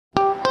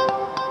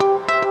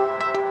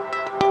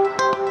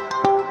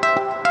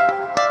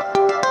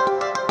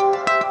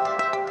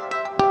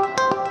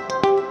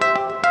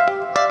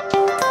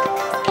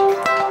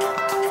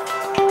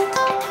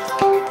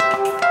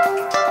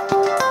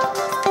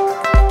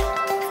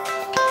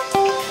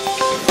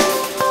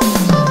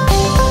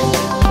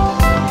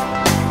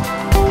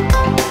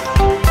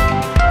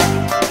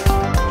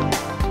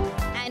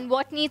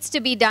needs to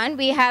be done.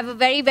 We have a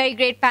very, very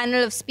great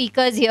panel of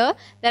speakers here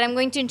that I'm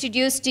going to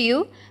introduce to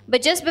you.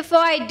 But just before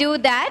I do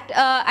that,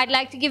 I'd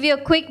like to give you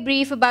a quick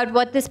brief about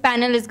what this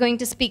panel is going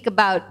to speak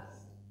about.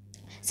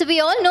 So we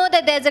all know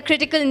that there's a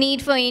critical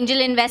need for angel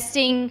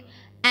investing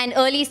and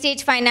early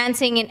stage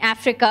financing in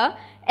Africa,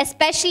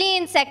 especially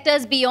in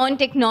sectors beyond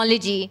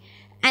technology.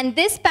 And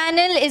this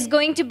panel is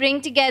going to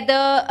bring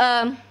together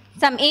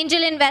some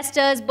angel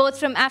investors, both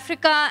from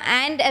Africa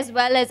and as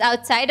well as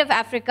outside of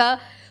Africa,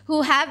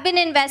 who have been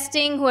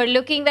investing, who are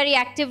looking very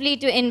actively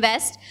to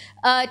invest,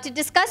 to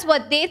discuss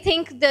what they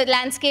think the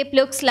landscape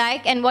looks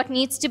like and what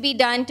needs to be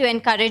done to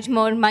encourage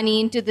more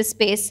money into the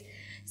space.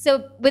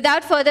 So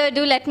without further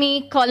ado, let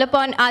me call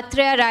upon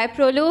Atreya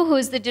Rayaprolu, who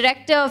is the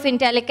director of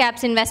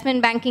Intellecap's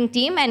investment banking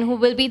team and who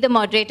will be the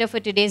moderator for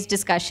today's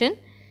discussion.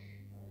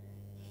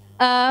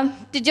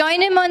 To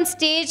join him on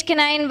stage, can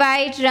I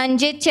invite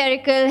Ranjith,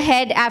 Cherickel,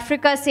 Head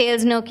Africa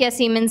Sales, Nokia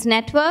Siemens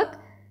Network.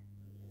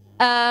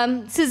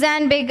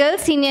 Suzanne Biegel,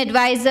 Senior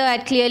Advisor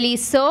at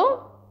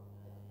ClearlySo.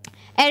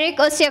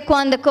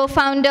 Osiakwan, the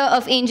co-founder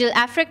of Angel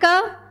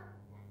Africa.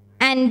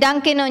 And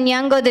Duncan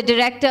Onyango, the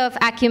Director of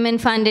Acumen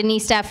Fund in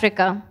East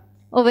Africa.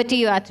 Over to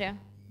you, Atreya.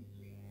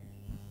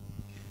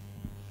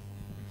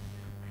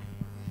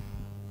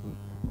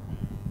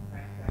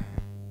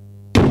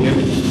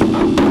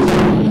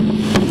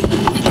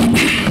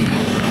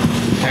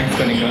 Thanks,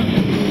 Kanika.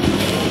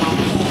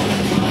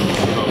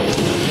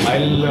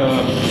 I'll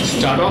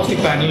start off the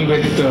panel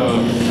with,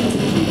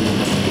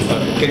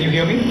 can you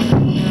hear me?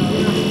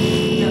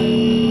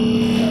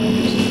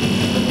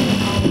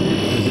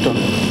 Is it on?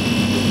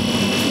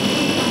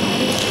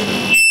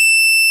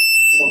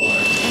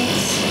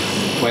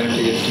 Why don't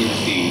you just use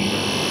the...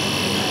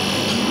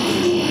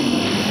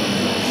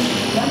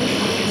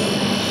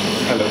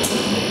 Hello.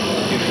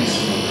 You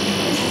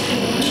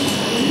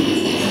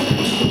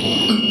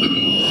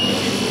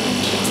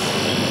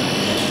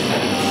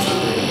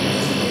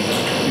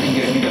can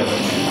get me that.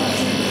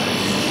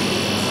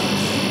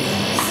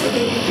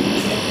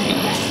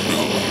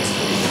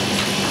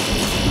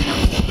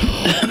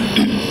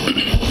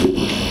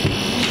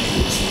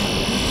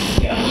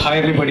 Yeah. Hi,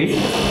 everybody.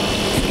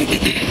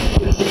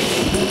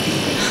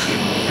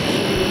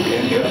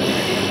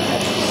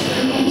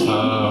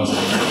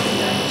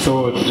 So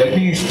let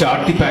me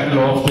start the panel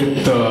off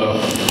with a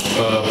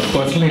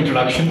personal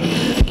introduction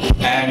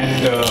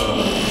and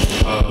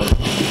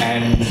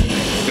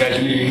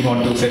gradually leading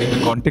on to setting the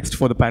context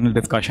for the panel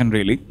discussion,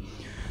 really.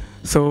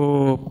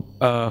 So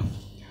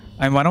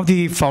I'm one of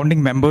the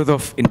founding members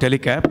of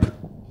Intellecap,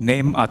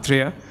 named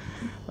Atreya,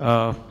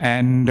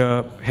 and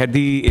had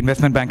the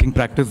investment banking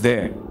practice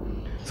there.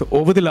 So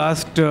over the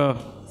last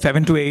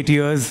 7 to 8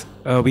 years,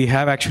 we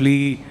have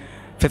actually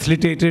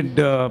facilitated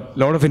a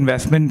lot of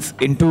investments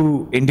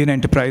into Indian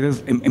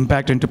enterprises,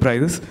 impact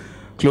enterprises,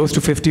 close to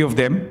 50 of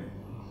them,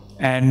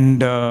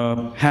 and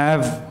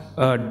have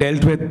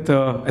dealt with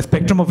a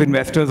spectrum of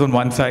investors on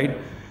one side,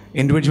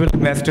 individual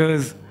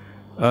investors,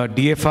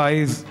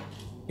 DFIs,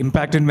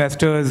 impact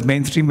investors,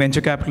 mainstream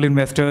venture capital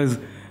investors,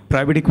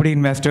 private equity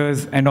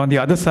investors, and on the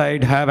other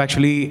side have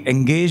actually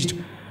engaged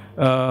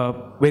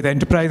with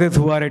enterprises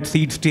who are at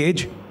seed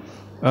stage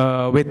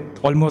with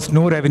almost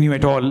no revenue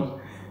at all,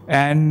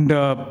 and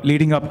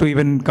leading up to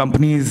even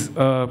companies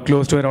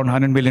close to around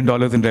 $100 million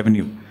in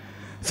revenue.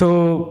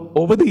 So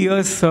over the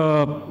years,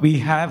 we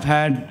have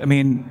had,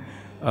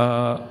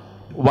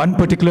 one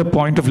particular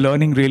point of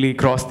learning really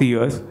across the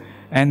years,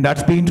 and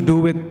that's been to do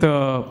with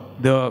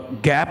the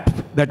gap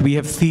that we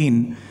have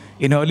seen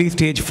in early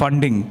stage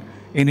funding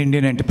in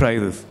Indian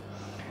enterprises.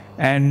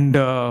 And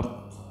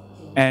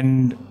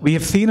we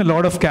have seen a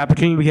lot of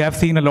capital, we have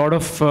seen a lot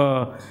of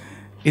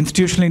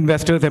institutional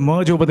investors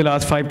emerge over the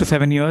last 5 to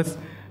 7 years,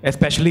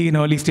 especially in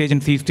early stage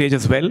and seed stage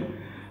as well.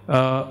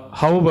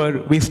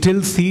 However, we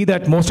still see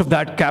that most of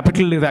that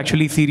capital is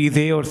actually Series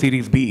A or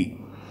Series B.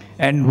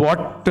 And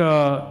what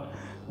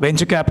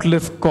venture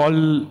capitalists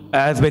call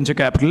as venture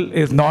capital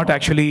is not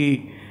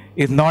actually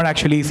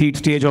seed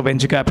stage or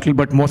venture capital,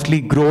 but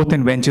mostly growth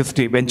and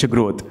venture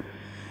growth.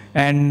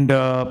 And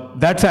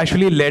that's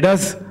actually led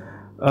us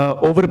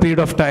over a period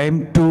of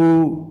time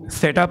to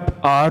set up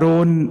our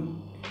own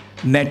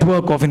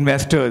network of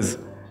investors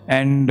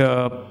and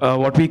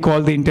what we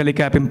call the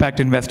Intellecap Impact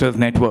Investors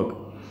Network,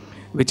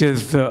 which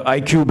is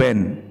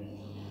Acumen.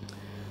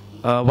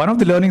 One of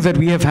the learnings that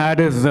we have had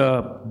is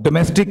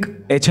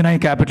domestic HNI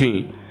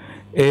capital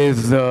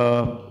is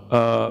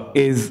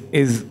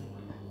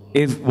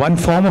one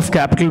form of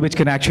capital which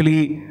can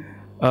actually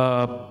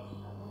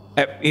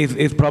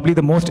is probably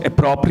the most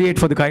appropriate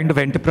for the kind of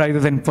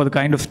enterprises and for the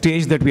kind of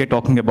stage that we are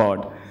talking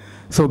about.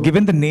 So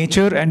given the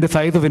nature and the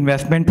size of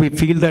investment, we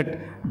feel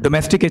that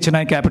domestic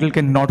HNI capital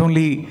can not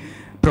only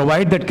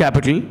provide that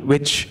capital,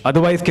 which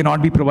otherwise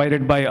cannot be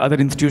provided by other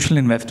institutional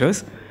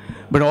investors,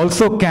 but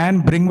also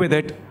can bring with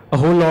it a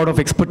whole lot of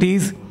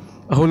expertise,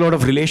 a whole lot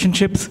of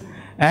relationships,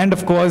 and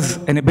of course,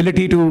 an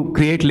ability to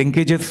create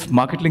linkages,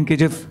 market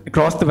linkages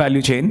across the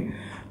value chain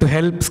to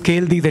help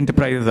scale these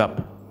enterprises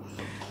up.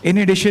 In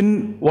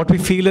addition, what we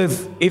feel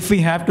is if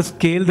we have to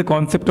scale the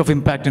concept of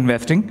impact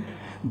investing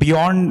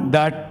beyond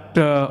that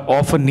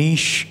of a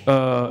niche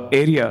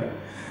area,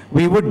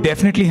 we would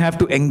definitely have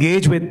to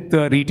engage with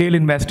retail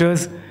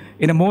investors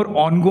in a more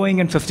ongoing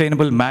and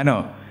sustainable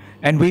manner.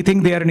 And we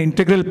think they are an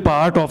integral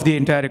part of the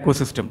entire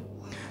ecosystem.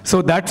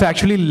 So that's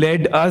actually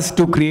led us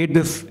to create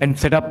this and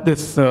set up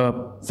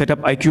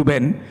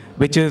Acumen,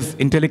 which is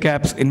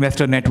Intellecap's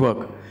investor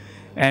network.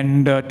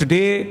 And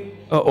today,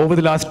 over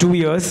the last 2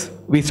 years,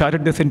 we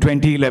started this in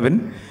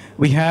 2011.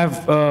 We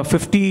have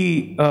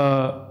 50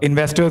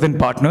 investors and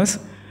partners,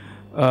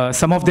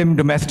 some of them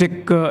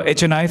domestic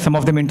HNIs, some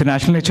of them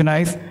international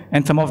HNIs,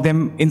 and some of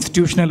them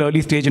institutional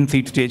early stage and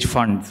seed stage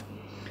funds.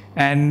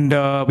 And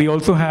we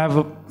also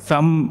have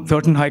some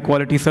certain high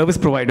quality service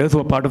providers who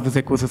are part of this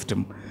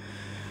ecosystem.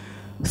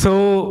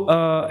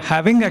 So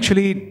having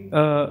actually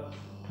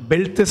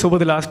built this over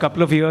the last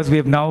couple of years, we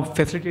have now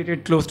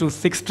facilitated close to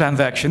 6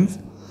 transactions.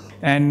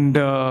 And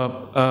we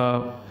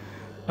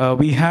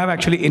have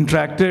actually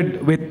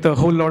interacted with a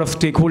whole lot of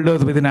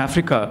stakeholders within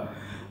Africa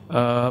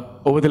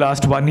over the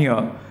last 1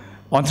 year.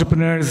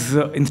 Entrepreneurs,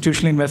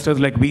 institutional investors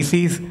like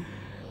VCs,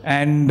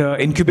 and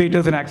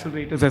incubators and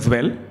accelerators as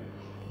well.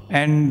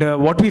 And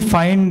what we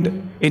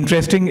find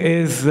interesting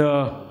is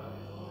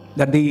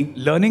that the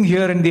learning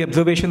here and the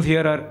observations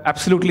here are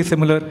absolutely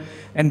similar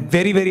and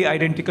very, very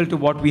identical to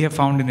what we have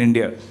found in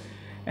India.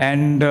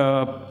 And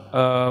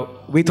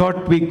we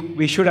thought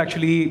we should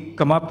actually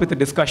come up with a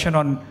discussion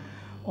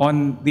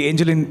on the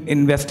angel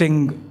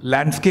investing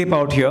landscape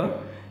out here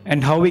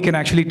and how we can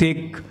actually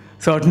take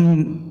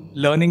certain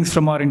learnings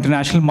from our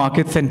international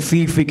markets and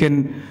see if we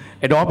can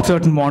adopt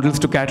certain models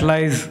to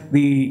catalyze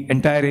the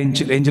entire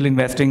angel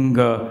investing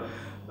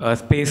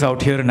space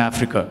out here in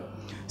Africa.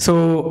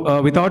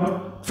 So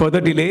without further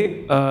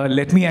delay,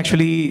 let me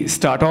actually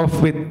start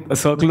off with a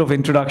circle of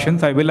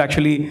introductions. I will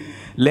actually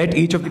let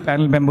each of the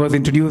panel members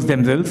introduce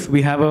themselves.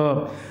 We have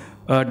a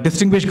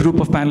distinguished group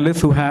of panelists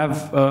who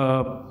have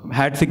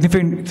had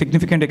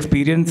significant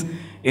experience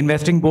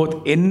investing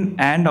both in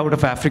and out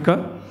of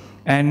Africa.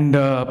 And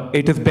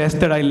it is best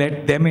that I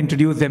let them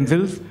introduce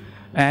themselves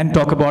and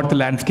talk about the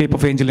landscape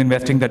of angel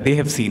investing that they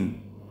have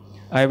seen.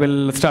 I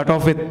will start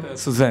off with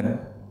Suzanne.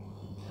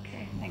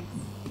 Okay, thanks.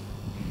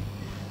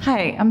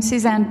 Hi, I'm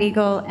Suzanne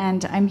Biegel,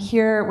 and I'm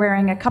here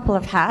wearing a couple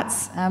of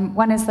hats.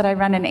 One is that I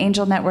run an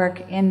angel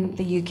network in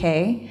the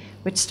UK,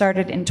 which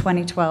started in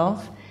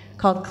 2012,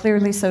 called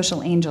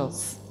ClearlySo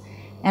Angels.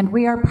 And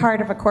we are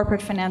part of a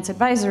corporate finance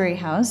advisory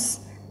house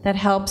that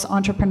helps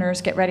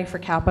entrepreneurs get ready for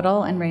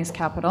capital and raise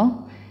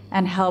capital,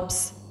 and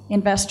helps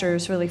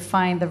investors really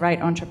find the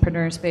right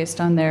entrepreneurs based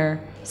on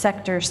their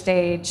sector,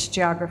 stage,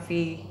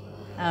 geography,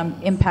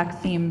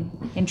 impact theme,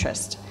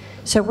 interest.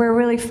 So we're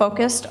really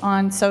focused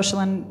on social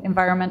and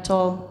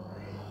environmental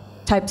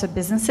types of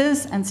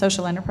businesses and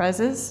social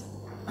enterprises,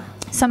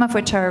 some of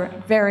which are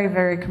very,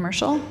 very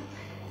commercial,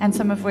 and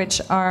some of which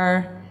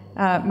are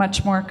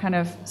much more kind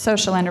of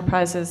social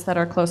enterprises that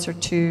are closer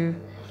to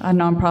a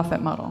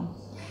nonprofit model.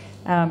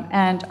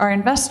 And our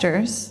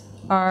investors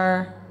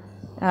are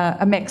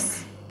a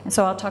mix. And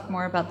so I'll talk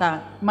more about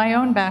that. My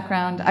own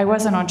background, I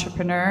was an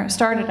entrepreneur,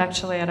 started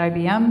actually at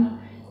IBM,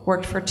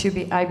 worked for 2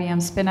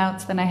 IBM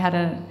spinouts, then I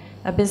had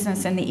a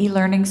business in the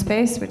e-learning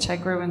space, which I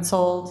grew and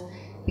sold,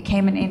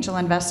 became an angel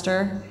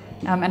investor,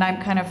 and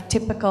I'm kind of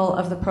typical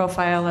of the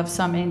profile of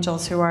some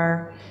angels who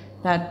are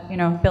that, you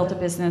know, built a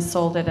business,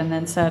 sold it, and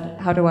then said,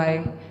 how do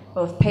I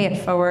both pay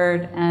it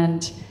forward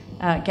and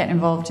get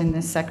involved in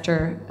this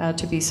sector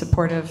to be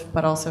supportive,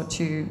 but also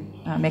to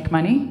make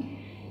money.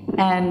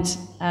 And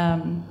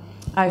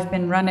I've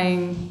been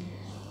running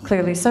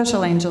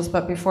ClearlySo Angels,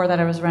 but before that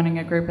I was running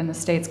a group in the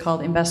States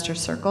called Investor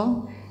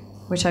Circle,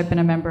 which I've been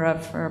a member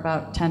of for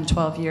about 10,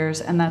 12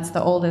 years, and that's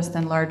the oldest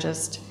and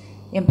largest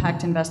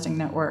impact investing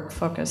network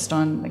focused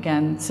on,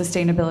 again,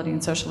 sustainability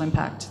and social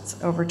impact.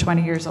 It's over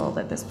 20 years old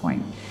at this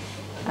point.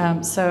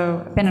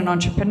 So I've been an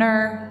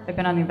entrepreneur, I've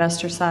been on the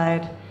investor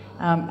side,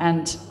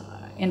 and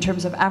in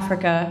terms of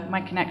Africa,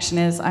 my connection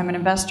is I'm an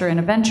investor in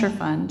a venture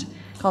fund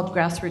called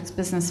Grassroots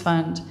Business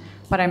Fund,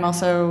 but I'm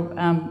also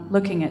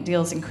looking at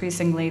deals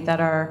increasingly that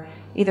are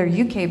either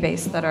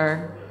UK-based that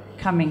are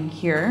coming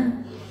here,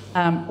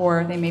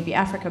 or they may be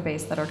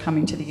Africa-based that are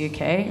coming to the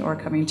UK or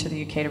coming to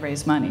the UK to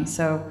raise money.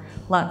 So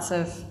lots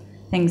of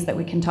things that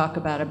we can talk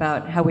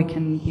about how we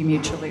can be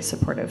mutually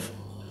supportive.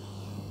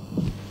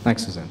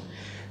 Thanks, Suzanne.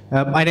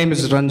 My name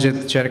is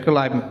Ranjith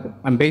Cherickel.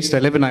 I'm based, I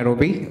live in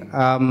Nairobi.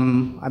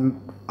 I'm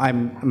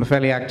a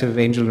fairly active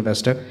angel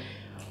investor.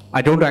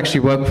 I don't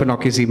actually work for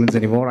Nokia Siemens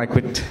anymore. I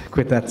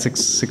quit that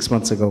six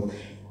months ago.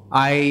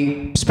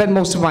 I spend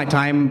most of my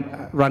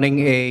time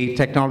running a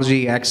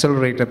technology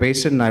accelerator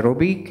based in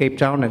Nairobi, Cape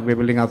Town, and we're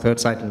building our third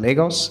site in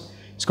Lagos.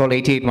 It's called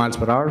 88 miles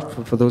per hour.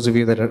 For those of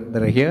you that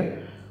are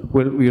here,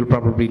 you'll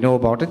probably know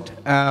about it.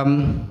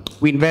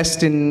 We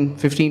invest in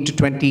 15 to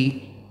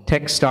 20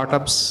 tech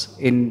startups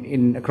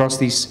across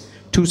these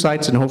 2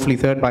 sites, and hopefully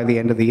third by the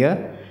end of the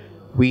year.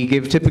 We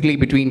give typically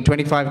between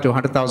 $25,000 to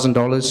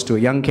 $100,000 to a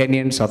young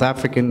Kenyan, South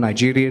African,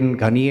 Nigerian,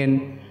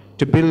 Ghanaian,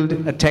 to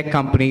build a tech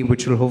company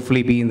which will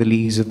hopefully be in the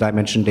leagues of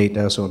Dimension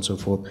Data, so on and so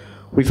forth.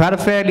 We've had a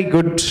fairly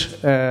good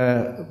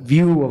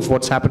view of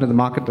what's happened in the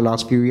market the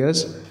last few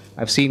years.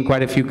 I've seen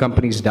quite a few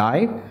companies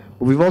die.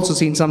 But we've also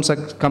seen some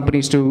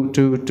companies to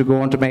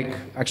go on to make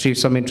actually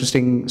some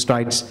interesting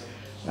strides,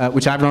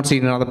 which I've not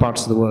seen in other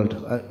parts of the world.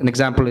 An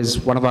example is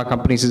one of our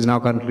companies is now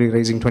currently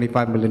raising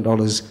 $25 million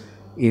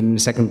in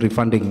secondary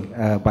funding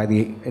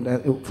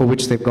for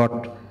which they've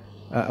got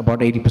about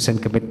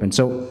 80% commitment.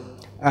 So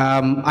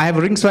I have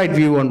a ringside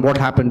view on what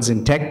happens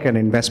in tech and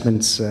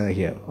investments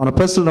here. On a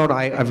personal note,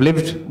 I've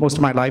lived most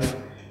of my life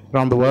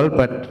around the world,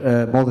 but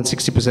more than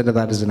 60% of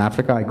that is in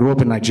Africa. I grew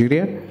up in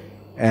Nigeria,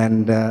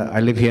 and I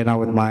live here now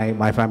with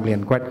my family,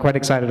 and quite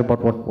excited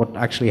about what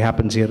actually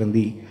happens here in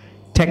the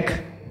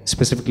tech,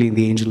 specifically in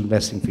the angel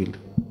investing field.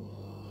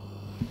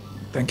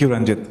 Thank you,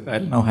 Ranjith. I'll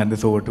now hand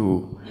this over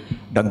to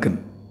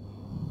Duncan.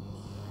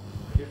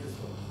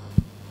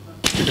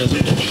 It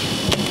doesn't.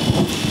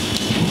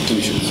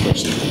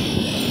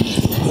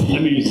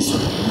 Let me use this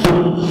one.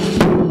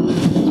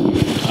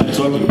 It's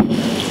working.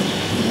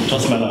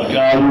 Trust my luck.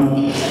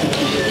 Let's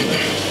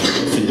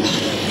see.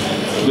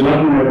 Good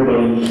afternoon,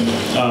 everybody.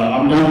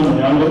 I'm Duncan,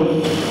 Onyango,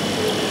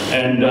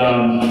 and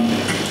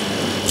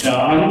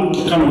I'm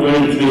kind of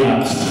wearing three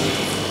hats,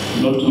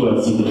 not two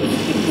hats either.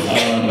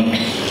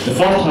 The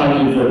first hat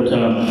is that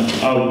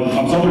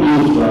I'm somebody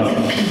who's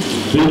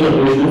built a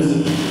business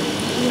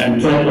and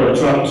tried to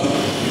attract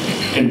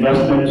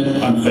investment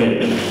and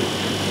fail.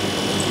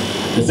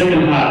 The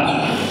second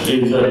hat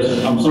is that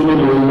I'm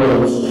somebody who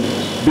has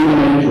been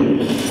an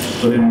angel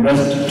to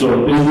invest to a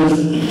business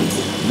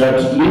that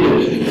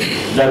needed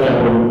that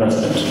type of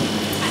investment.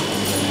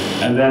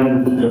 And then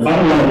the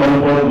final one, more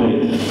importantly,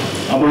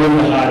 I'm wearing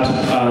the hat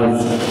as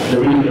the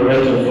regional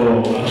director for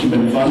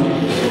Acumen Fund.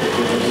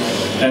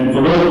 And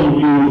for those of you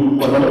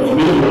who are not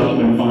familiar with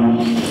Acumen Fund,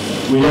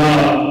 we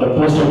are the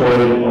poster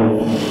boy of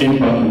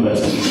impact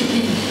investing.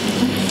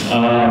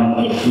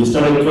 We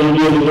started 20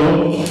 years ago,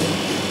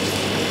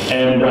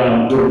 and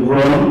we've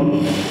grown,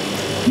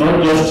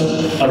 not just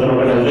as an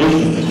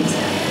organization,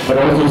 but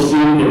also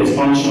seeing the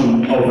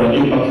expansion of the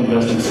impact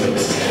investing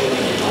space.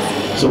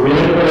 So we're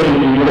headquartered in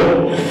New York,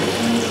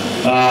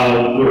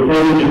 we're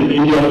present in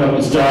India,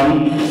 Pakistan,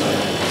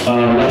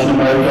 Latin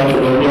America,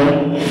 Colombia,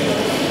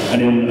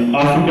 and in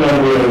Africa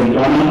we're in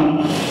Ghana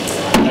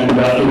and in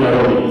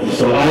Nairobi.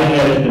 So I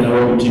head the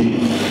Nairobi team.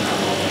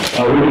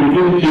 We've been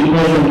physically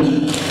present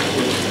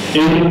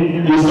in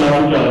East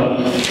Africa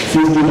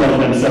since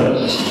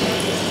 2007.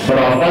 But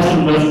our first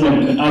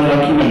investment as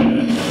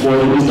Acumen was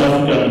in East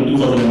Africa in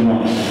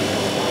 2001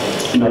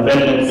 in a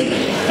Bennett's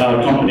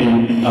company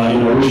in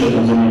Arusha,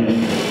 Tanzania.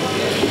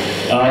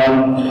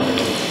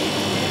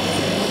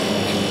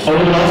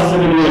 Over the last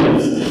 7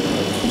 years,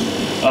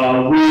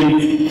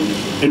 we've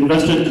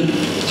invested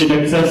in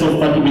excess of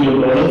 $30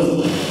 million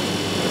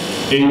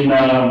in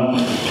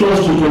close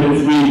to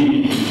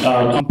 23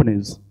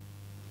 companies,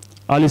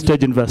 early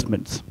stage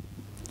investments.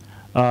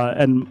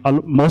 And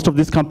most of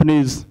these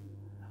companies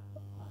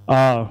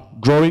are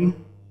growing,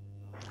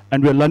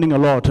 and we're learning a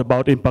lot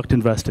about impact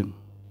investing.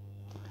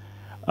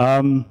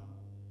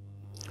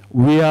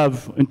 We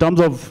have, in terms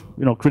of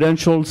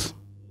credentials,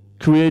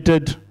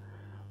 created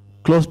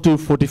close to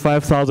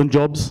 45,000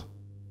 jobs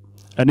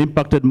and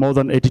impacted more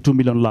than 82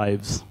 million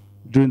lives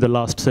during the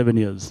last 7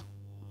 years.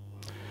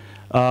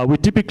 We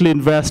typically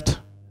invest,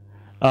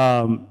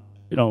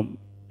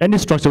 any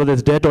structure, whether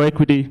it's debt or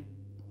equity,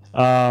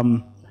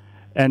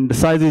 and the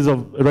sizes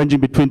ranging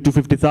between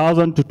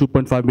 $250,000 to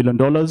 $2.5 million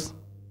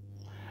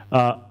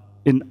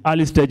in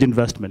early stage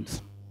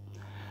investments.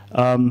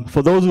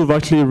 For those who've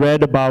actually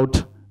read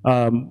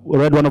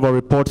one of our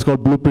reports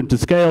called Blueprint to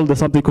Scale, there's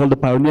something called the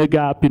pioneer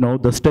gap,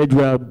 the stage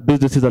where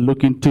businesses are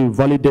looking to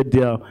validate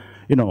their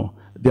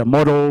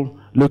model,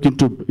 looking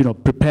to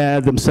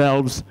prepare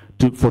themselves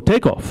for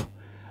takeoff.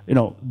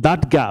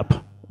 That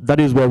gap, that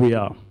is where we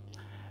are.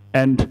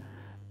 And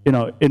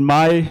in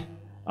my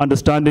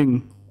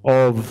understanding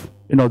of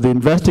the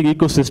investing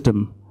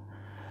ecosystem,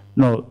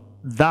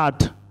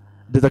 that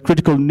there's a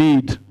critical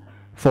need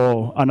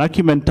for an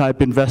Acumen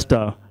type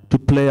investor to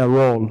play a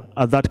role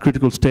at that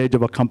critical stage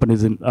of a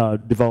company's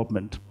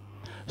development.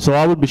 So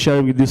I will be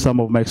sharing with you some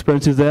of my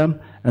experiences there,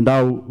 and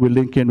I will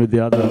link in with the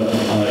other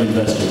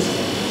investors.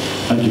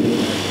 Thank you.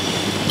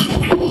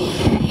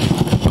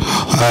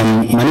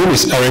 My name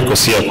is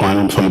Osiakwan.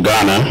 I'm from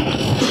Ghana.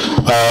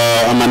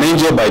 I'm an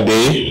angel by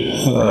day,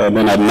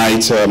 then at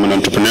night I'm an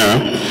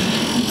entrepreneur.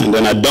 And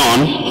then at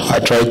dawn, I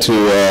try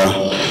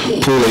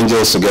to pull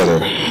angels together.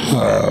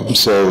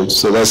 So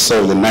that's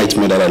sort of the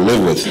nightmare that I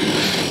live with.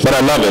 But I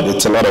love it.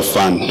 It's a lot of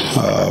fun.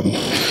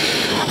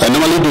 I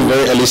normally do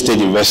very early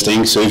stage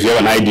investing, so if you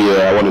have an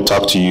idea, I want to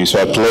talk to you. So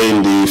I play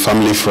in the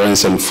family,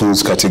 friends, and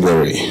fools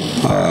category.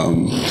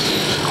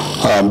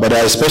 But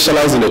I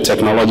specialize in the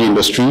technology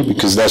industry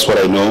because that's what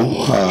I know.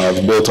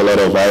 I've built a lot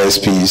of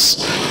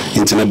ISPs,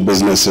 internet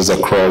businesses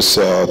across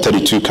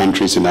 32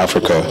 countries in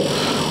Africa.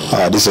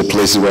 These are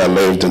places where I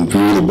lived and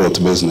really built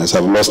a business.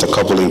 I've lost a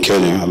couple in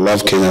Kenya. I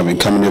love Kenya. I've been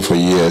coming here for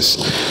years.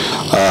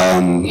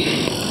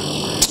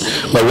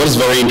 But what's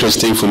very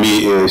interesting for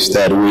me is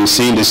that we're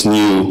seeing this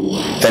new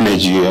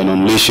energy and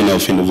unleashing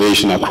of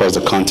innovation across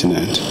the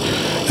continent.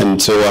 And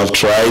so I've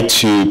tried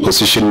to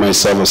position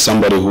myself as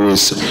somebody who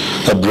is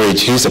a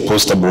bridge. He's a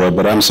poster boy,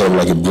 but I'm sort of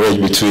like a bridge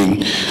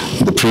between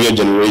the previous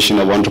generation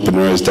of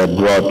entrepreneurs that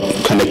brought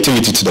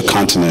connectivity to the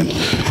continent,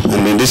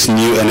 and then this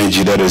new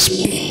energy that is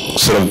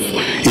sort of,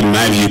 in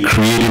my view,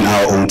 creating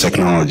our own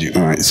technology.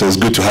 All right? So it's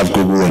good to have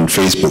Google and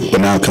Facebook,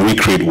 but now can we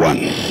create one?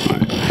 All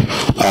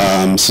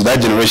right? So that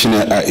generation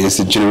is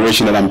the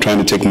generation that I'm trying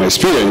to take my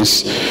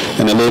experience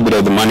and a little bit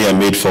of the money I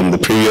made from the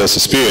previous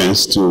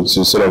experience to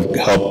sort of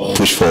help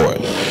push forward.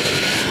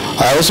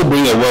 I also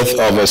bring a wealth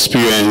of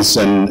experience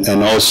and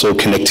also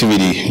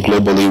connectivity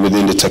globally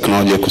within the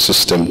technology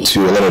ecosystem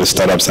to a lot of the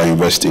startups I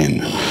invest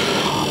in.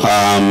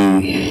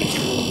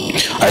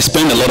 I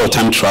spend a lot of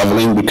time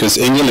traveling because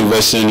angel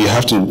investing, you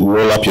have to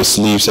roll up your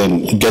sleeves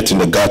and get in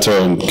the gutter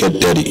and get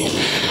dirty.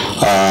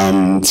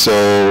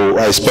 So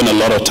I spend a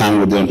lot of time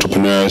with the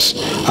entrepreneurs.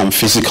 I'm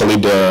physically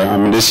there. I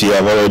mean, this year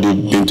I've already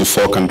been to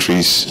 4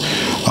 countries.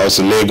 I was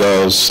in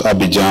Lagos,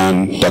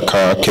 Abidjan,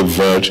 Dakar, Cape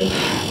Verde,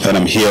 and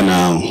I'm here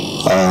now.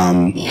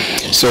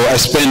 So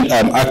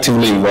I'm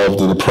actively involved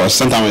in the process.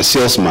 Sometimes I'm a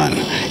salesman.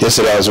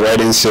 Yesterday I was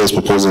writing sales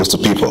proposals to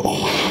people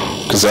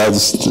because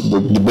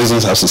the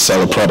business has to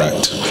sell a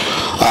product.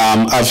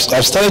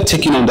 I've started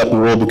taking on that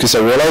role because I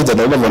realized that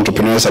a lot of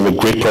entrepreneurs have a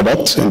great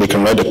product and they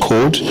can write the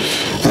code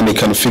and they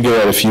can figure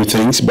out a few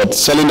things, but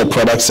selling the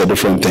product is a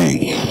different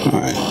thing. All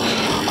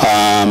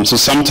right. So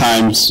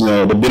sometimes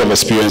the bit of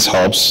experience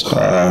helps.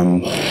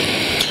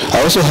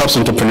 I also help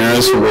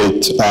entrepreneurs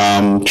with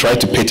try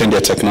to patent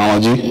their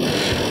technology.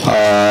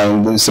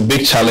 It's a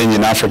big challenge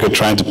in Africa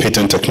trying to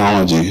patent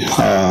technology.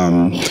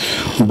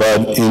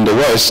 But in the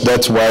West,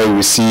 that's why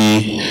we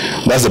see,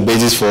 that's the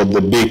basis for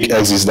the big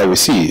exits that we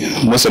see.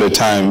 Most of the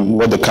time,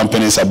 what the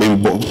companies are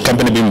being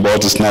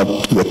bought is not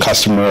the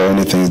customer or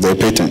anything, it's their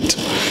patent.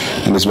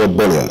 And it's worth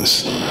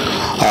billions.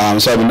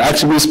 So I've been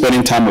actively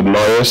spending time with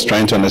lawyers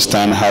trying to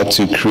understand how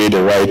to create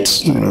the right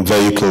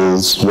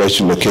vehicles, where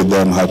to locate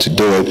them, how to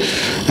do it.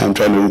 I'm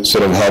trying to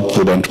sort of help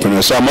with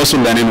entrepreneurs. So I'm also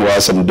learning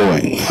what I'm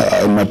doing.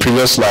 In my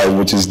previous slide,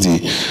 which is the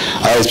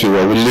ISP,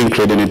 where we didn't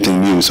create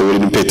anything new, so we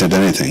didn't patent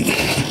anything.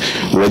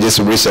 We were just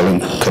reselling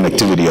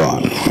connectivity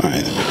on.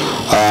 Right?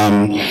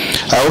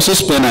 I also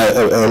spend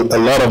a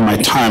lot of my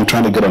time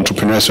trying to get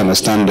entrepreneurs to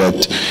understand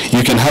that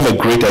you can have a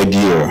great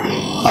idea,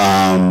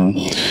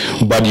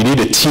 but you need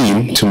a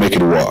team to make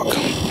it work.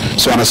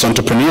 So as an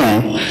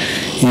entrepreneur,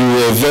 you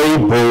are very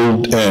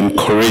bold and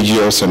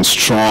courageous and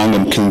strong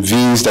and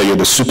convinced that you're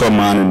the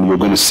Superman and you're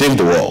going to save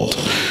the world.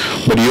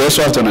 But you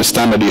also have to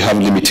understand that you have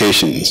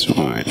limitations,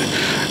 right?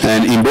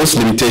 And in those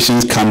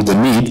limitations comes the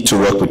need to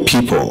work with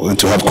people and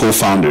to have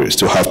co-founders,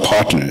 to have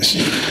partners,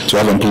 to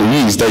have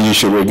employees that you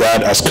should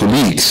regard as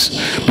colleagues.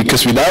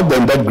 Because without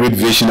them, that great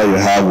vision that you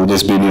have will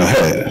just be in your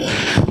head.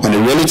 And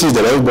the reality is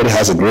that everybody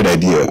has a great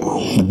idea.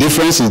 The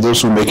difference is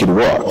those who make it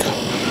work.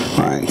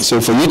 Right. So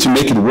for you to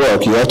make it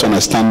work, you have to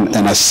understand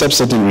and accept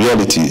certain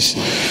realities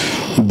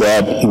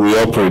that we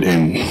operate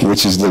in,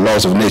 which is the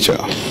laws of nature.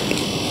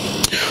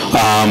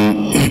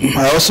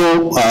 I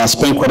also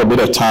spend quite a bit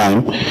of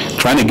time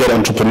trying to get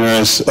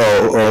entrepreneurs,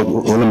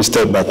 or let me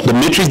step back. The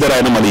matrix that I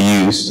normally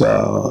use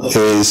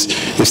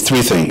is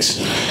 3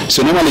 things.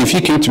 So normally if you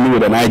came to me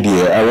with an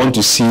idea, I want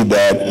to see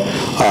that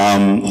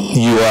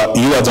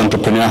you as an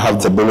entrepreneur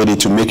have the ability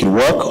to make it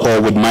work, or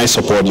with my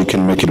support you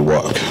can make it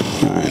work.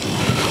 All right.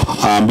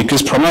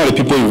 Because primarily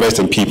people invest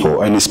in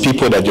people, and it's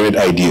people that generate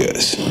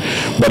ideas.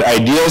 But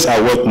ideas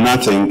are worth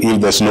nothing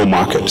if there's no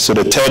market. So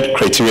the third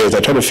criteria is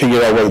I try to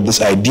figure out whether this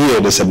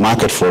idea there's a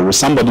market for. Will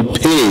somebody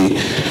pay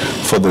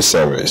for the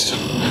service?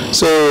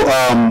 So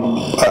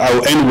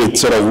I'll end with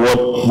sort of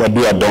what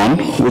we have done,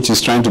 which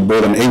is trying to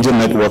build an angel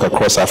network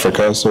across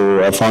Africa.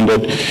 So I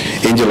founded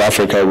Angel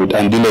Africa with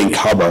Andile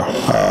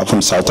Nkaba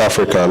from South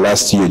Africa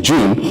last year,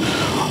 June.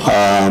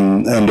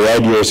 And the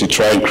idea is to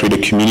try and create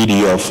a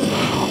community of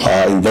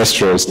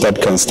investors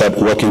that can start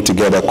working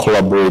together,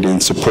 collaborating,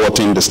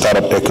 supporting the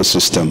startup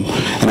ecosystem.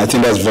 And I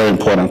think that's very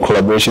important.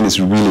 Collaboration is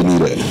really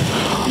needed.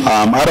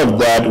 Out of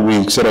that,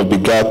 we sort of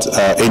begot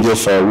Angel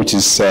Fair, which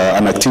is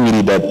an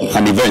event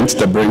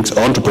that brings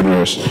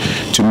entrepreneurs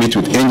to meet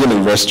with angel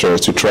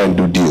investors to try and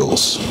do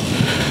deals.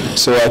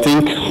 So I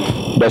think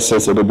that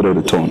sets a little bit of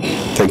the tone.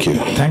 Thank you.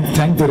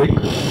 Thanks, Eric.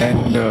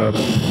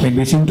 And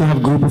we seem to have a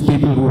group of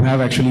people who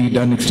have actually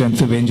done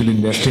extensive angel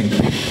investing.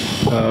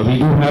 We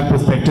do have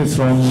perspectives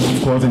from,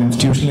 of course, an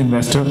institutional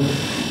investor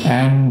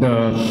and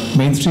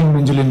mainstream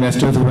angel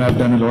investors who have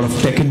done a lot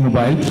of tech and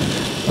mobile.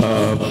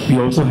 We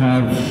also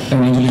have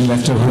an angel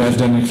investor who has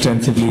done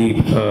extensively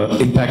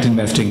impact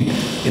investing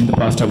in the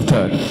past, I've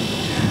heard.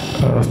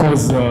 Of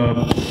course,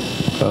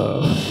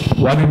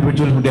 one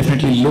individual who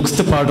definitely looks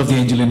the part of the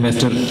angel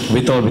investor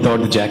with or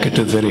without the jacket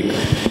is Eric.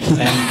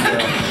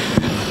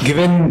 And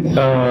given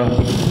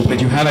that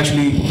you have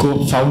actually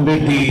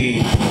co-founded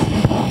the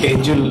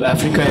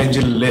Africa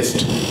Angel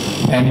List,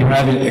 and you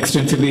have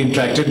extensively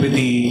interacted with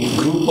the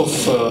group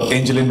of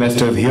angel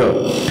investors here,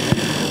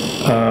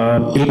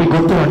 it'll be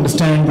good to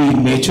understand the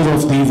nature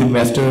of these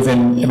investors.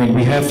 And I mean,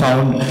 we have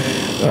found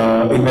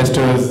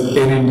investors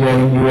in India,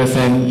 in US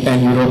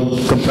and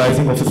Europe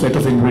comprising of a set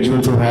of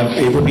individuals who have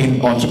either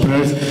been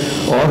entrepreneurs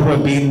or who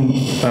have been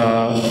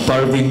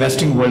part of the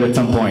investing world at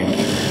some point.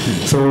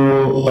 So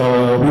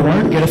we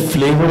wanted to get a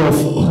flavor of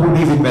who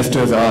these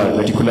investors are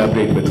that you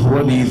collaborate with. Who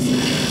are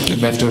these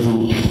investors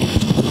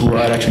who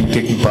are actually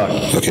taking part?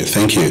 Okay,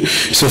 thank you.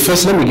 So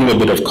first, let me give a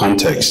bit of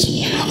context.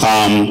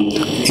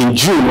 In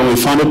June, when we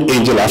founded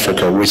Angel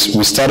Africa, we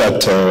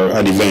started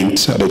an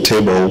event at a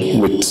table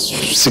with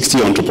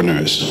 60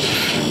 entrepreneurs.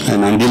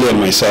 And Andile and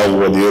myself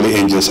were the only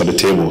angels at the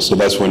table. So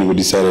that's when we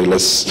decided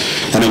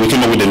and then we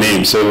came up with the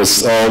name. So it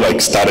was all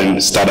like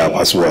startup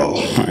as well,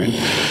 right?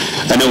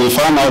 And then we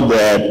found out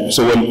that,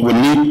 so when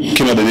we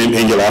came up with the name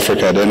Angel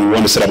Africa, then we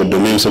wanted to set up a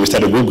domain, so we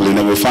started Googling,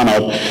 and we found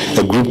out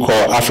a group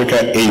called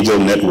Africa Angel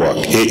Network,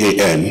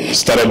 AAN,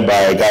 started by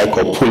a guy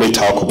called Pule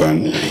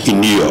Talkoban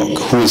in New York,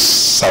 who is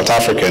South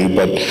African,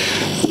 but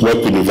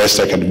worked with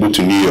Investec and moved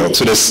to New York.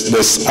 So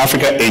there's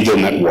Africa Angel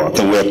Network,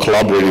 and we're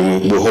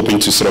collaborating, we're hoping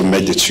to sort of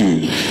merge the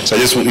two. So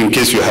just in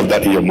case you have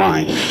that in your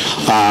mind.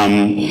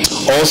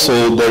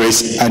 Also, there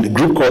is a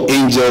group called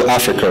Angel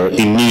Africa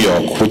in New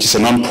York, which is a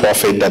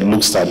non-profit that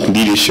looks at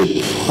leadership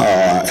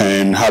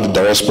and how the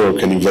diaspora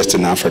can invest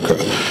in Africa.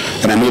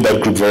 And I know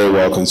that group very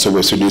well, and so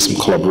we're doing some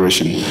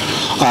collaboration.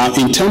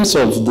 In terms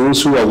of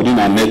those who are within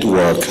our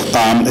network,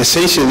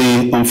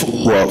 essentially,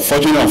 well,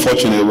 fortunately or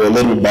unfortunately, we're a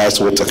little bit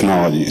biased with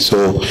technology.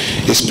 So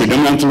it's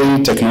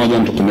predominantly technology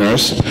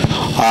entrepreneurs.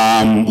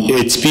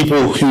 It's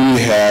people who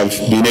have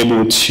been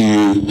able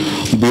to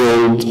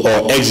build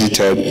or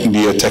exited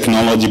their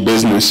technology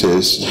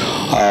businesses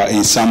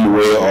in some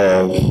way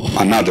or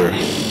another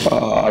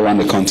around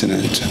the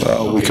continent.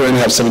 We currently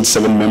have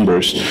 77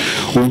 members,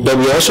 but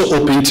we're also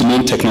open to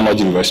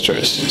non-technology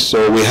investors.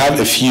 So we have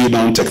a few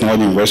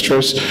non-technology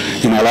investors.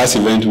 In our last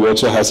event, we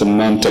also had some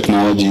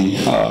non-technology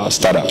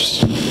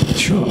startups.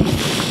 Sure.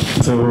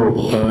 So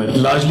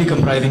largely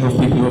comprising of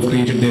people who have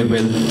created their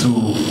wealth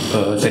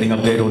through setting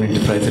up their own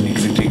enterprise and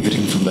exiting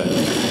from that,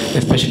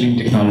 especially in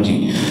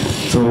technology.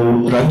 So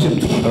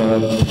Ranjith,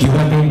 you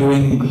have been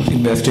doing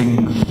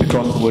investing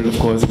across the world, of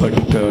course, but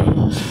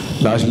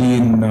largely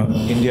in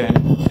India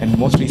and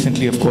most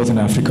recently, of course, in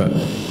Africa.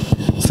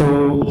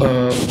 So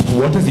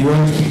what has your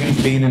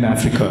experience been in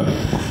Africa?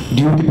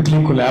 Do you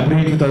typically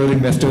collaborate with other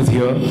investors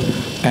here?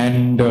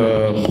 And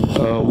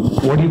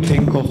what do you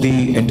think of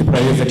the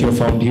enterprises that you have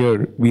found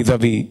here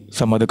vis-a-vis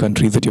some other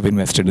countries that you've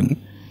invested in?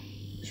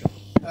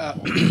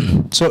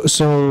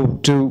 So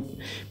to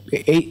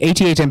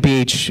 88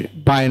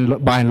 MPH by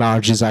and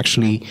large is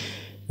actually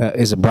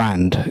is a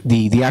brand.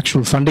 The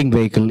actual funding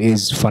vehicle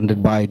is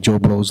funded by Joe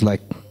Blows,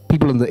 like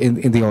people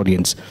in the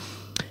audience.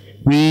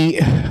 We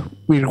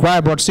require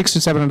about $600,000 to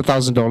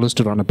 $700,000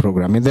 to run a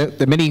program. I mean, there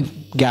are many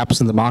gaps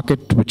in the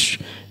market, which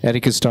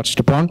Eric has touched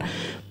upon,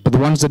 but the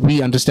ones that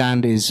we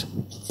understand is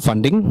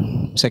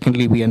funding.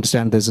 Secondly, we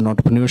understand there's an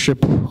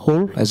entrepreneurship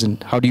hole, as in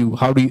how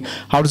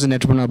does an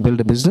entrepreneur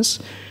build a business?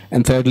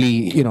 And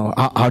thirdly, you know,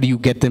 how do you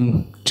get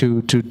them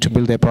to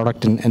build their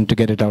product and to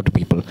get it out to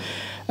people?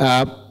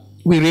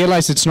 We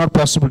realize it's not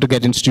possible to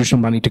get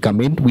institutional money to come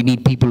in. We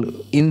need people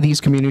in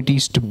these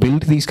communities to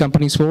build these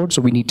companies forward,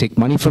 so we need to take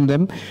money from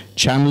them,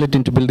 channel it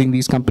into building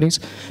these companies.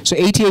 So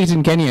 88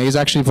 in Kenya is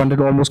actually funded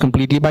almost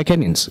completely by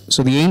Kenyans.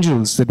 So the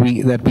angels that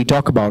we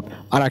talk about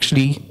are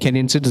actually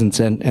Kenyan citizens,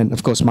 and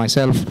of course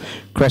myself,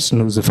 Creston,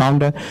 who's the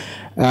founder.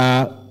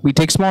 We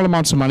take small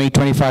amounts of money,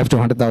 $25,000 to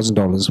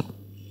 $100,000.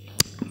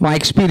 My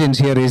experience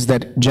here is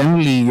that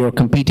generally you're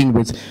competing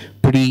with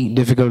pretty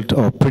difficult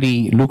or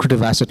pretty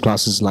lucrative asset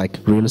classes like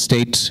real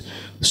estate.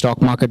 The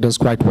stock market does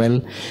quite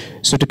well.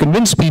 So to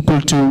convince people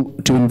to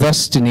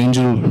invest in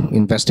angel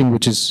investing,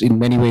 which is in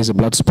many ways a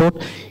blood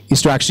sport,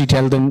 is to actually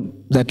tell them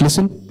that,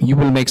 listen, you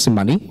will make some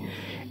money.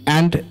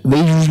 And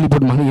they usually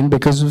put money in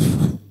because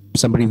of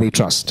somebody they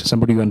trust,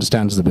 somebody who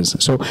understands the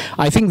business. So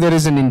I think there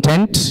is an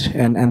intent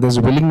and there's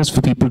a willingness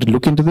for people to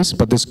look into this,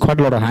 but there's quite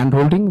a lot of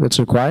hand-holding that's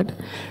required.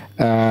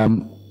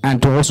 And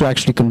to also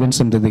actually convince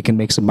them that they can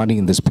make some money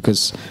in this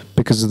because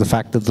of the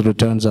fact that the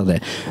returns are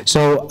there.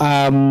 So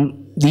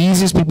the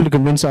easiest people to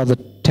convince are the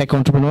tech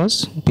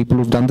entrepreneurs, people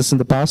who've done this in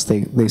the past.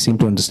 They seem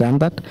to understand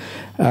that.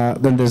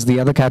 Then there's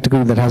the other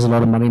category that has a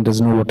lot of money and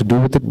doesn't know what to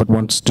do with it, but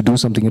wants to do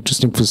something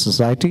interesting for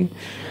society.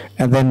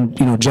 And then,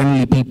 you know,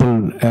 generally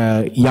people,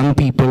 young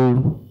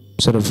people,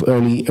 sort of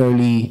early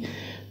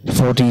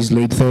 40s,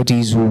 late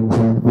 30s,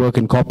 who work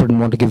in corporate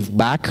and want to give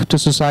back to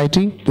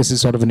society. This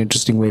is sort of an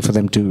interesting way for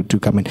them to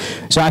come in.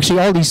 So actually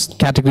all these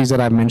categories that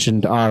I've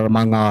mentioned are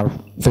among our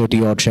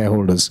 30-odd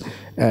shareholders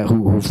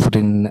who put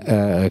in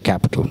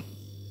capital.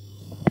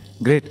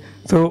 Great.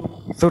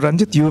 So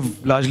Ranjith,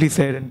 you've largely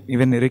said, and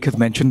even Eric has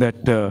mentioned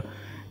that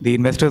the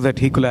investors that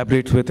he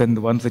collaborates with and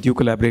the ones that you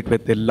collaborate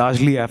with, they're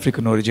largely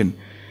African origin.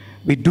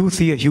 We do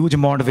see a huge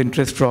amount of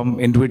interest from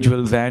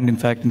individuals and, in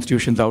fact,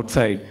 institutions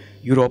outside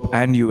Europe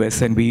and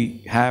US, and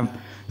we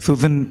have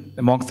Suzanne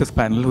amongst this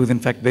panel, who is, in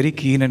fact, very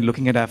keen and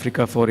looking at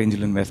Africa for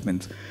angel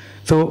investments.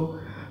 So,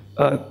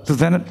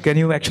 Suzanne, can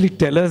you actually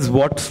tell us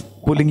what's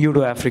pulling you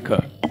to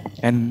Africa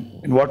and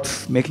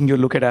what's making you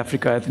look at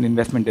Africa as an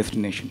investment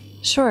destination?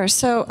 Sure.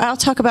 So I'll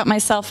talk about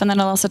myself, and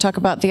then I'll also talk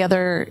about the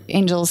other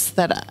angels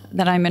that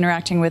I'm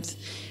interacting with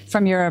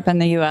from Europe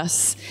and the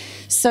US.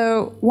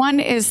 So one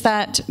is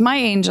that my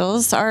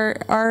angels,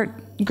 our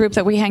group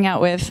that we hang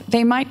out with,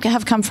 they might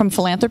have come from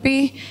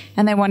philanthropy,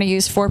 and they want to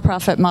use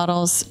for-profit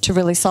models to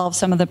really solve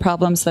some of the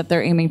problems that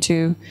they're aiming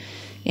to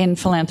in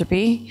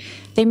philanthropy.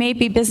 They may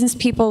be business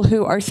people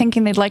who are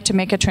thinking they'd like to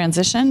make a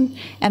transition,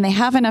 and they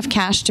have enough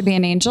cash to be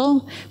an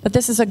angel, but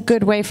this is a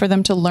good way for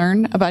them to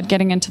learn about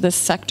getting into this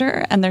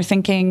sector, and they're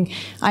thinking,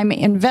 I'm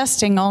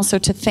investing also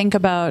to think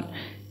about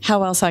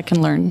how else I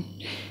can learn.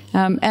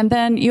 And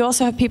then you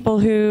also have people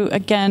who,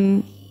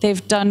 again,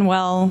 they've done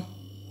well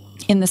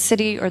in the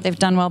city, or they've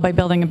done well by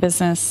building a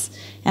business,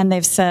 and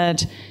they've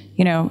said,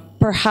 you know,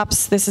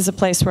 perhaps this is a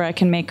place where I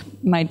can make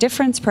my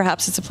difference,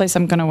 perhaps it's a place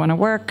I'm going to want to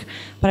work,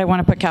 but I want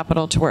to put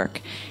capital to work.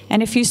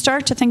 And if you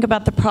start to think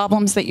about the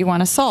problems that you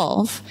want to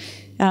solve,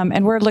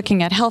 and we're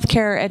looking at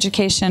healthcare,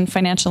 education,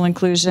 financial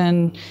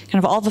inclusion, kind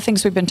of all the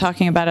things we've been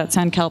talking about at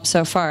Sankalp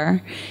so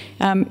far,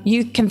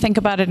 you can think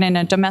about it in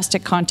a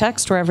domestic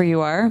context, wherever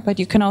you are, but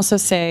you can also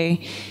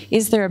say,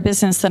 is there a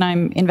business that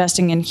I'm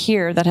investing in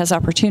here that has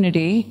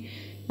opportunity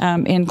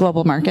in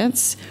global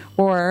markets,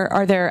 or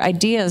are there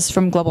ideas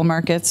from global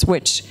markets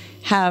which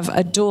have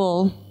a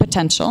dual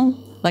potential?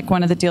 Like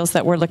one of the deals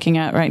that we're looking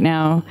at right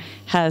now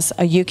has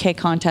a UK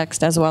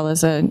context as well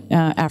as a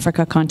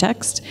Africa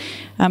context.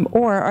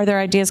 Or are there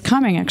ideas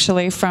coming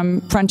actually from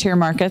frontier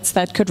markets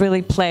that could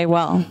really play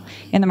well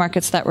in the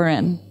markets that we're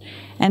in?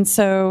 And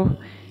so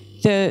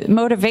the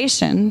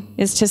motivation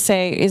is to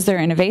say, is there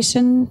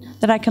innovation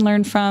that I can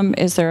learn from?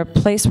 Is there a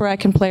place where I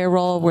can play a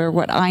role where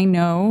what I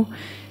know,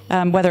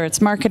 whether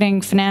it's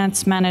marketing,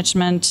 finance,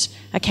 management,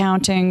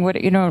 accounting,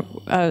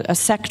 a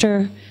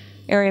sector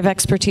area of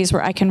expertise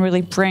where I can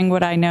really bring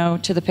what I know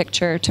to the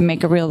picture to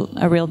make a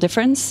real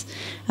difference.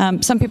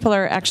 Some people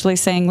are actually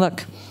saying,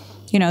 look,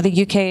 you know,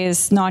 the UK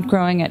is not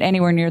growing at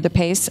anywhere near the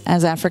pace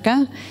as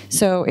Africa.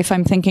 So if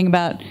I'm thinking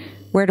about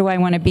where do I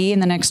want to be in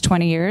the next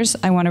 20 years,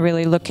 I want to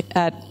really look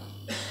at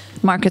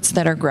markets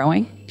that are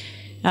growing.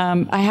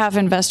 I have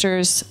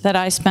investors that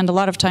I spend a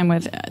lot of time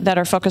with that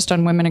are focused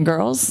on women and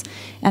girls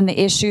and the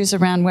issues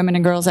around women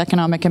and girls'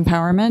 economic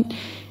empowerment.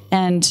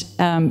 And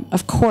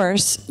of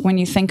course, when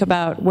you think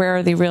about where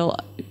are the real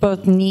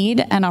both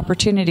need and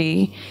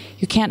opportunity,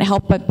 you can't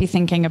help but be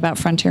thinking about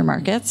frontier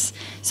markets.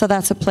 So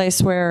that's a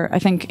place where I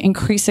think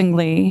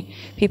increasingly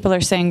people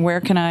are saying,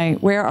 where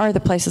are the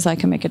places I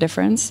can make a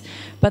difference?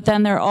 But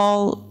then there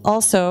are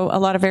also a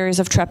lot of areas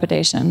of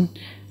trepidation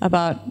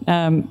about,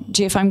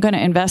 gee, if I'm going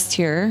to invest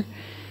here,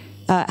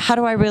 how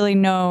do I really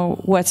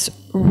know what's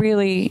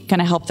really going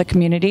to help the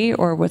community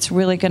or what's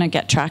really going to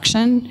get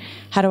traction?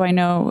 How do I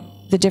know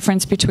the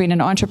difference between an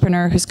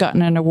entrepreneur who's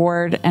gotten an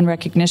award and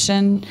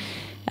recognition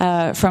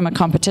from a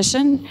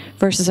competition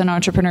versus an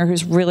entrepreneur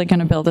who's really going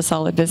to build a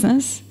solid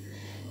business?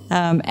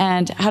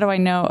 And how do I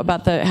know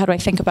about how do I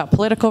think about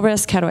political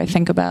risk? How do I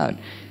think about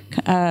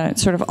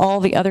sort of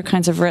all the other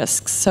kinds of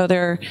risks? So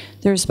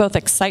there's both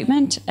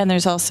excitement and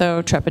there's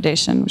also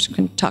trepidation, which we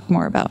can talk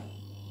more about.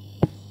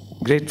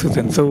 Great,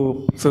 Suzanne.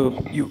 So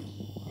you,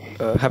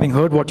 having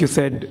heard what you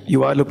said,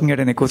 you are looking at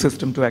an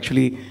ecosystem to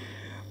actually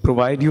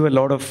provide you a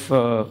lot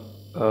of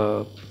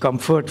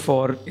comfort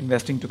for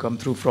investing to come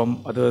through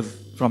from others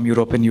from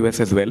Europe and US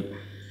as well.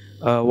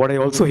 What I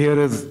also hear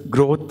is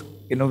growth,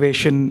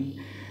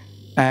 innovation,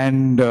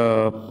 and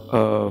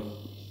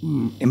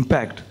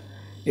impact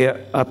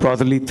are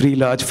probably three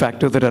large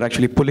factors that are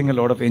actually pulling a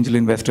lot of angel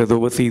investors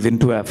overseas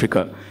into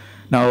Africa.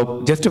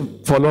 Now, just a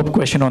follow-up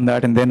question on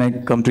that, and then I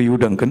come to you,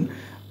 Duncan.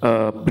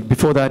 But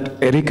before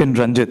that, Eric and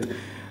Ranjith,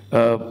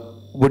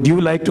 would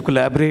you like to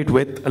collaborate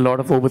with a lot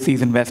of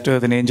overseas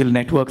investors and angel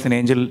networks and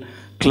angel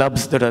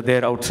clubs that are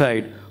there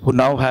outside who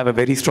now have a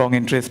very strong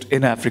interest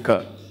in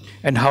Africa?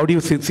 And how do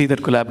you see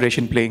that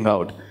collaboration playing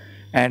out?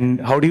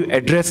 And how do you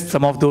address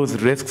some of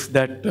those risks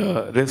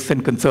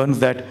and concerns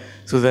that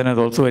Suzanne has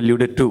also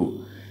alluded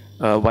to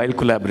while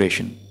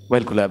collaborating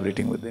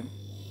with them?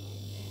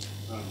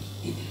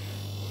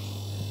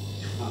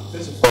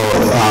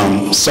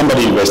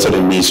 Somebody invested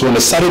in me. So on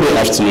a Saturday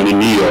afternoon in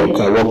New York,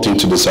 I walked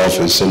into this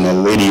office and a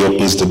lady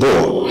opens the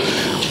door.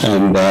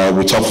 And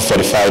we talked for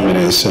 45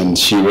 minutes and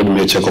she wrote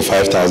me a check of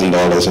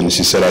 $5,000 and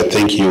she said, I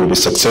think you will be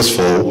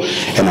successful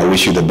and I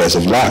wish you the best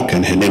of luck.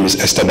 And her name is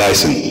Esther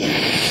Dyson.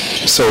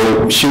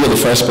 So she was the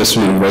first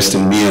person to invest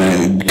in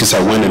me because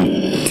I went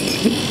and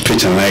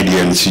pitched an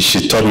idea and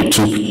she taught me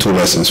two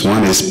lessons.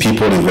 One is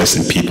people invest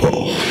in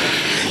people.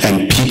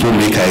 And people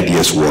make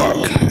ideas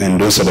work. And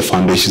those are the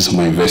foundations of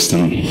my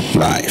investing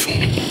life.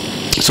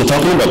 So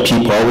talking about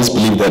people, I always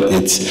believe that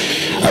it's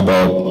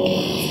about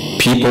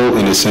people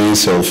in the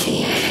sense of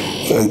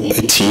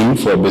a team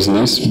for a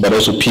business, but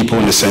also people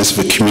in the sense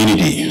of a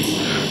community.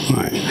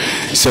 Right.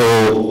 So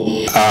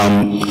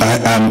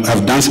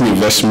I've done some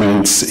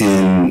investments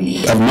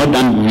in, I've not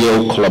done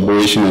real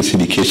collaboration and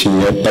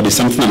syndication yet, but it's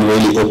something I'm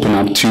really open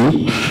up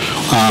to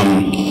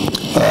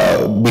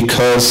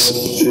because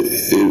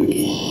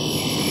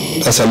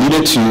as I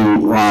alluded to,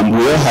 we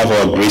all have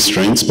our great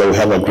strengths, but we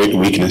have our great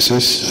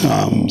weaknesses.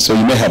 So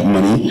you may have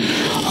money,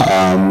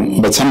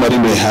 but somebody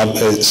may have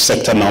a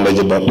sector knowledge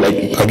about,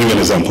 like, I'll give you an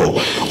example.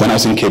 When I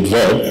was in Cape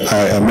Verde,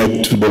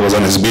 there was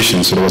an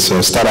exhibition, so there was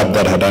a startup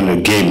that had done a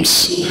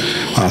games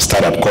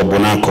startup called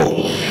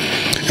Bonaco.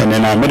 And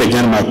then I met a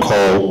gentleman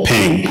called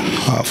Peng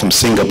from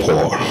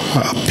Singapore,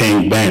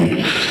 Peng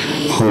Ben,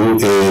 who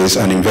is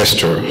an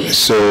investor.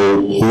 So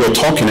we were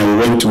talking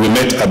and we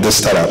met at this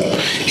startup.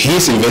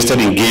 He's invested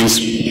in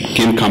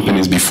game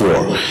companies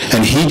before,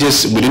 and he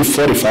just, within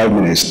 45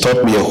 minutes,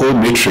 taught me a whole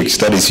matrix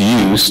that is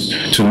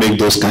used to make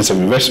those kinds of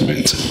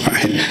investments.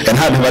 Right? And I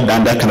had never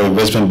done that kind of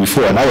investment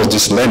before, and I was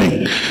just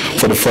learning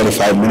for the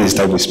 45 minutes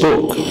that we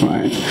spoke.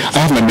 Right? I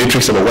have my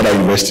matrix about what I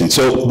invest in.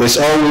 So there's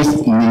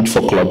always need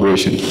for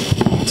collaboration.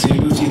 So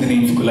you do see the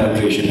need for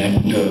collaboration,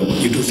 and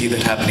you do see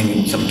that happening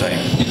in some time.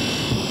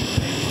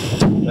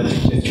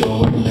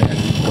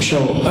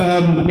 Sure.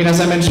 I mean,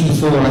 as I mentioned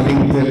before, I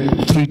think there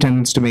are three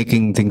tenets to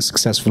making things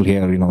successful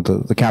here. You know,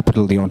 the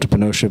capital, the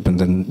entrepreneurship, and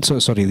then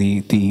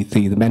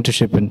the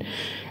mentorship,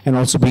 and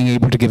also being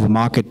able to give a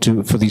market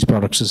for these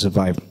products to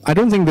survive. I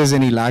don't think there's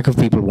any lack of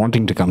people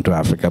wanting to come to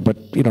Africa, but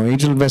you know,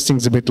 angel investing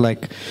is a bit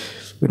like,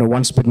 you know,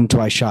 once bitten,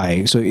 twice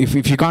shy. So if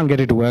you can't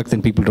get it to work,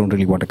 then people don't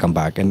really want to come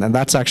back. And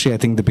that's actually, I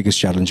think, the biggest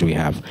challenge we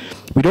have.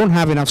 We don't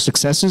have enough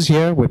successes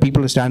here where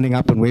people are standing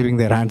up and waving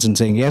their hands and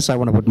saying, yes, I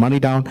want to put money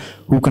down.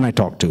 Who can I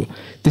talk to?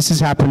 This has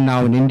happened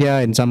now in India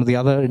and some of the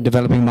other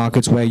developing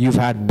markets where you've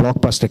had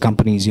blockbuster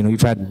companies, you know,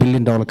 you've had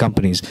billion-dollar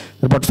companies. There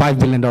are about $5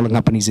 billion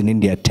companies in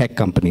India, tech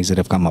companies that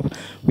have come up.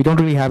 We don't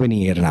really have any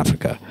here in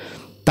Africa.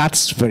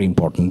 That's very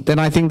important. Then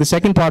I think the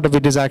second part of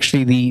it is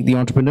actually the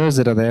entrepreneurs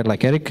that are there,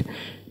 like Eric,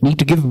 need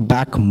to give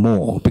back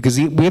more, because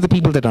we're the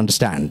people that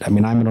understand. I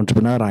mean, I'm an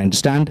entrepreneur, I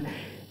understand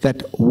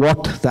that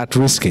what that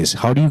risk is.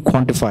 How do you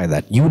quantify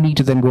that? You need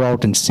to then go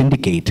out and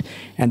syndicate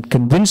and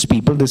convince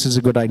people this is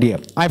a good idea.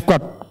 I've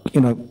got,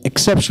 you know,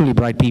 exceptionally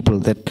bright people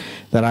that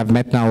I've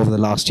met now over the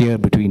last year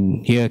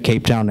between here,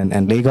 Cape Town,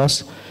 and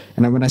Lagos.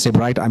 And when I say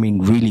bright, I mean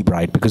really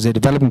bright, because they're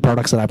developing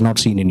products that I've not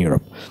seen in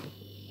Europe.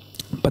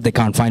 But they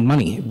can't find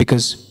money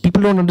because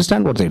people don't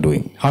understand what they're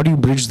doing. How do you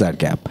bridge that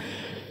gap?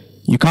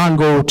 You can't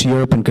go to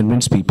Europe and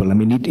convince people. I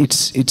mean,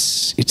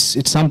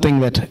 it's something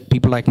that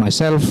people like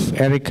myself,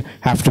 Eric,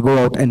 have to go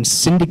out and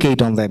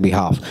syndicate on their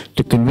behalf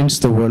to convince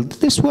the world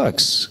that this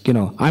works. You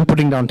know, I'm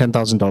putting down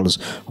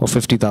 $10,000 or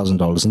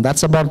 $50,000, and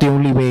that's about the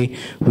only way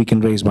we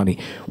can raise money.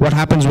 What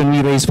happens when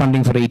we raise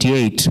funding for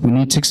 88? We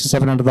need $600,000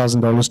 to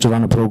 $700,000 to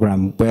run a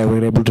program where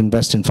we're able to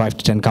invest in 5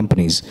 to 10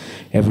 companies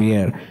every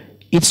year.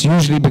 It's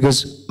usually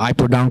because I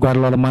put down quite a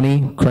lot of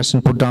money,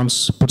 Crescent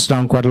puts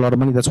down quite a lot of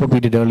money. That's what we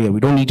did earlier. We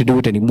don't need to do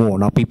it anymore.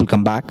 Now people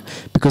come back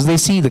because they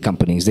see the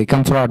companies. They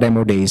come for our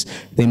demo days.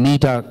 They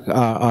meet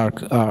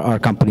our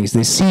companies.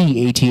 They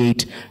see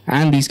 88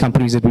 and these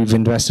companies that we've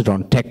invested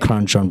on,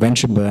 TechCrunch, on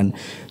VentureBurn.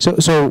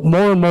 So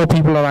more and more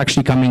people are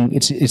actually coming.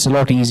 It's a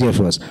lot easier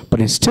for us, but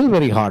it's still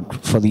very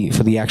hard for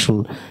the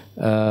actual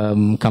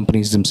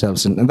companies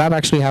themselves. And that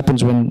actually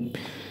happens when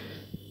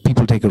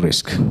people take a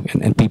risk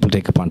and people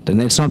take a punt. And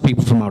it's not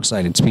people from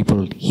outside, it's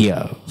people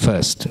here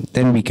first.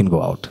 Then we can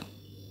go out.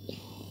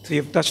 So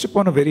you've touched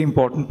upon a very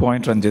important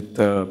point, Ranjith,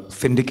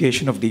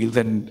 syndication of deals.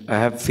 And I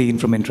have seen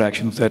from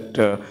interactions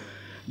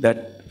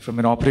that from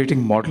an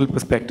operating model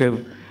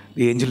perspective,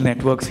 the angel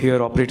networks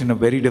here operate in a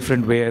very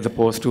different way as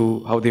opposed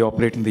to how they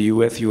operate in the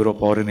US,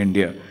 Europe, or in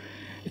India.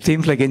 It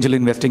seems like angel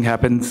investing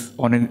happens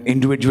on an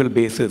individual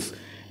basis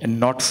and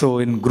not so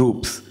in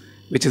groups,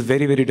 which is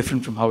very, very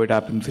different from how it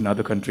happens in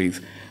other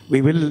countries.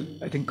 We will,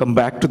 I think, come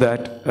back to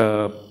that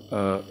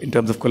in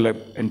terms of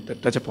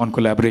and touch upon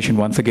collaboration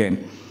once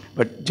again.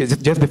 But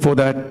just before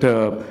that,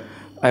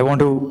 I want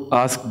to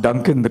ask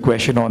Duncan the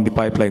question on the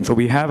pipeline. So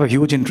we have a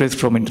huge interest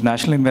from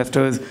international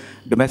investors,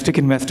 domestic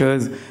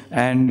investors,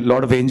 and a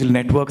lot of angel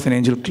networks and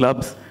angel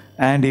clubs,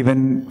 and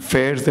even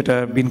fairs that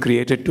have been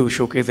created to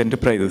showcase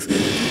enterprises.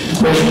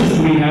 Questions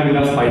do we have in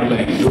our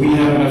pipeline? Do we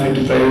have enough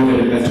enterprises that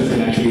investors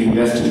can actually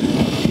invest in?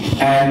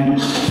 And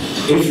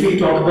if we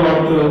talk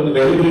about the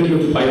availability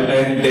of the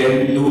pipeline,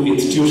 then do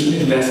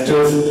institutional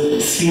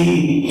investors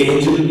see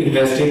angel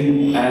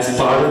investing as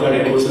part of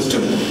that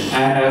ecosystem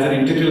and as an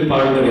integral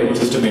part of that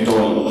ecosystem at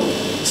all?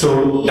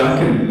 So,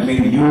 Duncan, I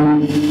mean,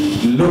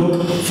 you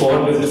look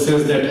for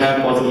businesses that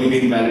have possibly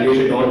been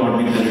validated or not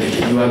been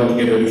validated. You are looking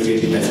at early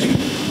stage investing.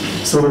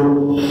 So,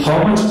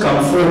 how much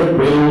comfort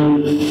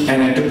will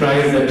an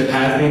enterprise that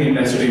has been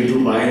invested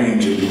into by an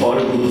angel or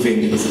a group of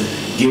angels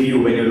give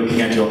you when you're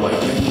looking at your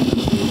pipeline?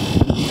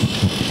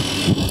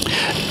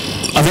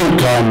 I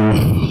think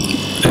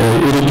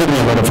it will give me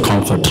a lot of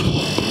comfort.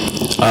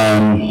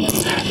 And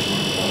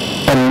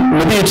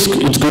maybe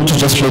it's good to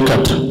just look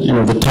at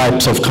the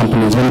types of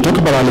companies. When we talk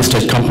about early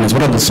stage companies,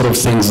 what are the sort of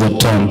things that we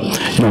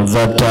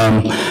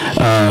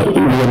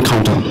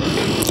encounter?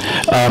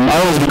 I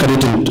always look at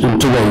it in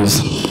two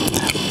ways.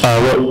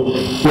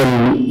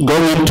 When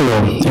going into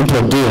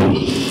a deal,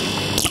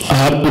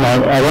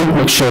 I want to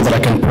make sure that I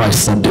can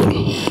price that deal.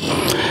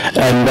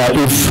 And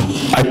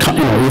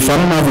if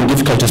I'm having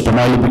difficulties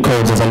primarily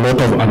because there's a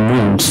lot of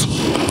unknowns,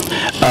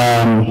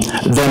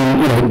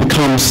 then it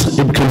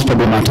becomes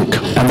problematic,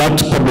 and that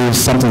probably is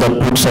something that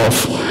puts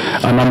off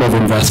a number of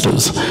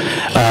investors.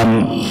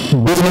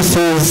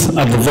 Businesses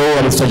at the very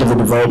early stage of the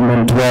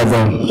development, where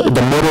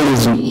the model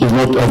has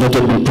not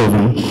yet been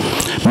proven,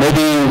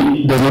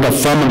 maybe there's not a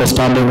firm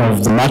understanding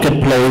of the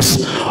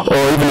marketplace,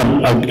 or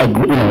even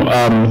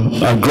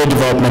a great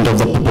development of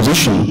the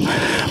proposition,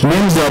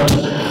 means that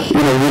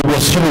we're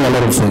assuming a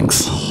lot of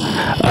things.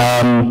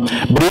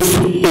 But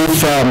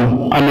if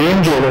an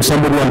angel or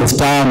somebody who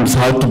understands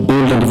how to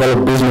build and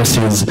develop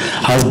businesses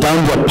has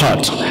done their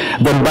part,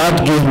 then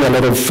that gives me a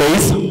lot of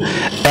faith,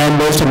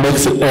 and also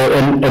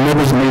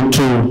enables me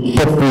to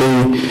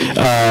properly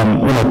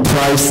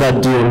price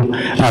that deal,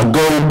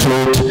 go into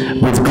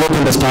it with great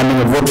understanding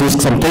of what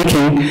risks I'm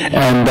taking,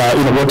 and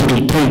what it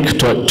will take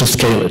to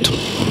scale it.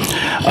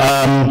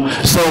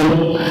 So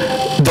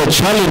the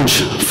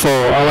challenge for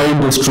our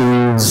industry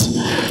is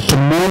to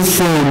move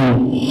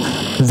from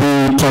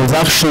the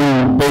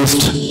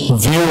transaction-based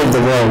view of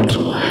the world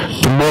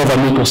to more of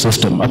an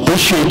ecosystem,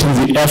 appreciating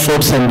the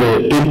efforts and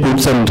the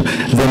inputs and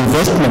the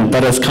investment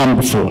that has come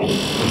before.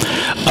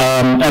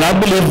 And I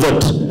believe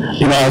that,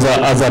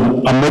 as a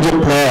major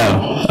player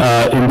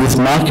in this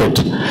market,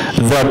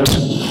 that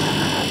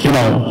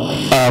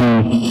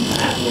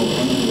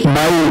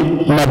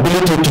my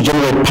ability to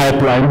generate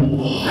pipeline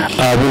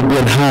will be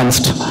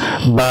enhanced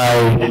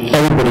by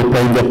everybody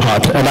playing their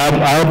part. And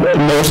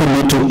I also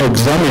need to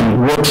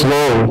examine what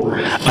role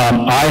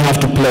I have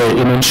to play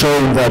in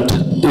ensuring that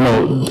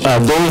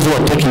those who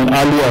are taking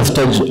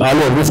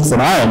earlier risks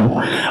than I am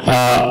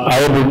are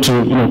able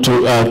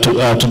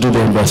to do the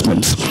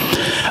investments.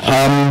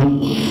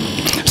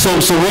 So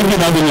we've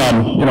been having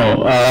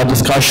a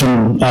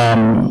discussion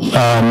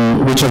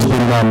which has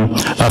been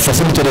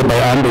facilitated by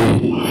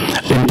Andy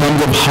in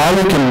terms of how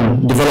we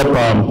can develop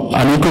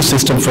an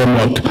ecosystem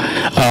framework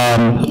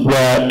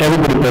where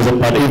everybody plays a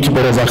part: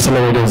 incubators,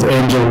 accelerators,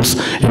 angels,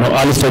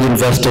 early stage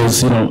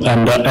investors,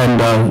 and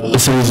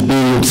Series B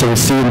and Series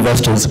C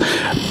investors,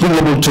 being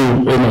able to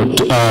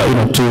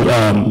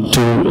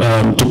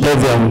play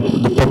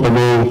the proper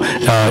role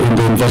in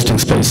the investing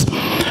space.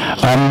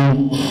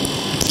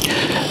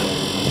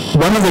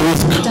 One of the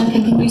risks.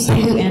 Duncan, can you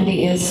say who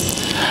Andy is?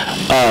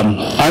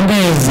 Andy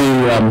is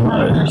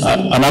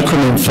an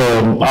acronym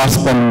for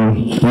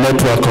Aspen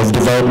Network of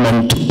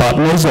Development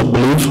Partners, I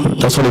believe.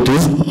 That's what it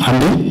is,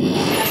 Andy?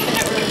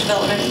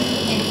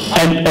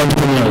 And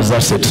entrepreneurs,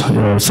 that's it.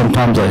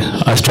 Sometimes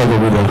I struggle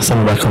with some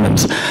of the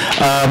acronyms.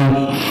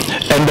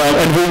 And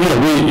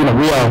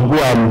we are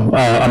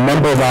a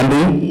member of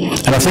Andy,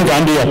 and I think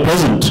Andy are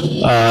present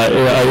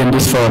in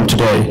this forum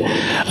today.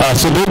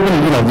 So they've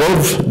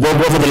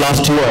over the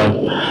last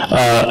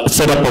year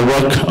set up a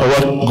work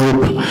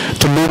group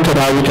to look at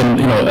how we can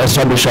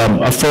establish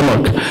a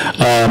framework,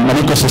 an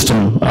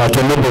ecosystem to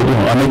enable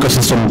an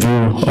ecosystem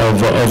view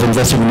of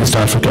investing in East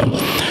Africa.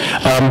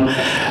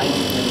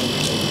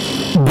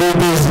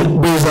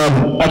 There's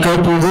a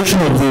characterization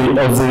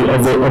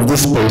of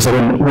this space. I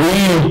mean,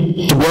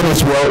 to be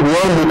honest, we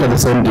all look at the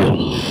same deal.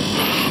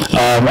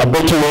 I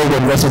bet you all the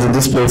investors in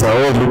this place are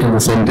all looking at the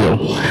same deal.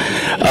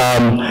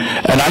 And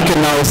I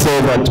can now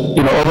say that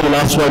over the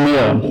last 1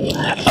 year,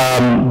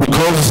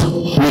 because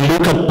we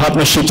look at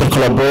partnerships and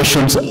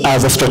collaborations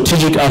as a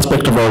strategic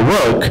aspect of our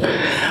work,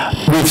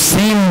 we've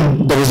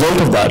seen the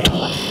result of that.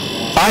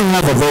 I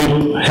have a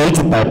very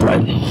healthy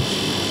pipeline.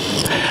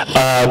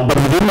 But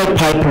within my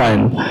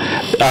pipeline,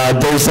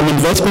 there is some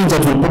investments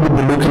that we'll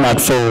probably be looking at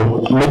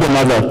for maybe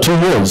another 2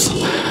 years.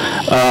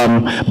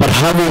 But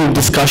having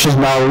discussions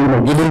now,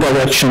 giving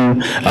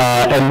direction,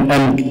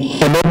 and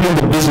enabling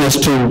the business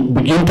to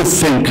begin to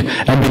think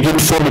and begin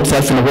to form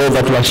itself in a way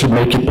that will actually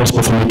make it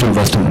possible for me to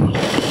invest in them.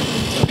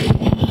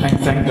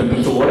 Thanks,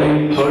 Duncan. So what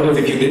I heard was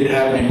if you did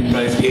have an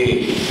enterprise A,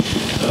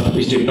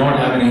 which did not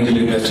have an angel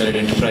investor, at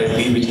enterprise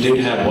B, which did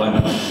have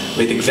one,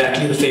 with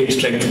exactly the same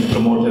strength in the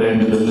promoter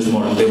and the business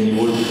model, then you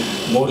would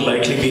more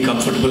likely be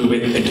comfortable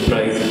with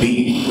enterprise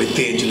B with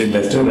the angel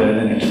investor rather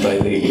than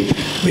enterprise A,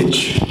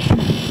 which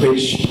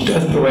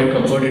does provide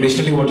comfort.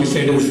 Additionally, what you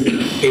said is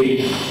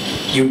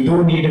you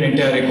do need an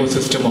entire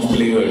ecosystem of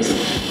players.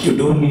 You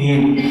do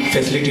need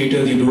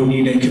facilitators, you do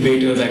need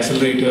incubators,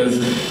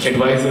 accelerators,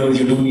 advisors,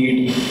 you do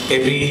need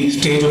every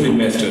stage of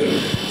investor.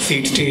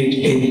 Seed stage,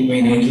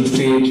 angel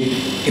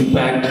stage,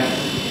 impact,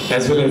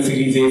 as well as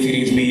Series A,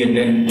 Series B, and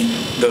then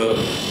the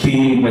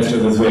PE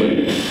investors as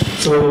well.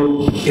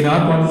 So in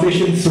our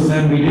conversation,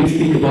 Suzanne, we did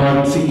speak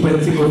about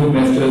sequencing of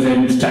investors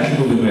and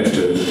stacking of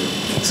investors.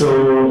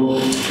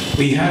 So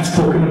we have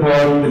spoken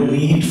about the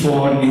need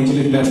for an angel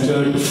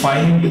investor to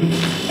find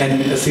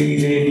a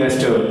Series A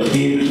investor to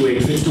be able to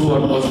exit to, or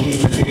possibly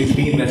a Series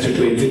B investor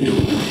to exit to,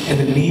 and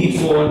the need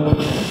for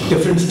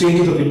different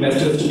stages of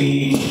investors to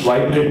be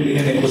vibrant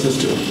in an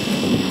ecosystem.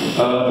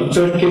 In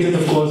certain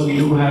cases, of course, we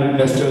do have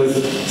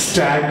investors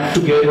stacked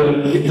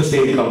together in the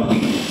same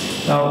company.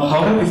 Now,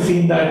 how have we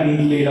seen that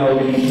being played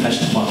out in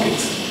international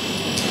markets?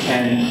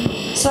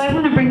 So I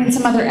want to bring in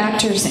some other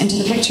actors into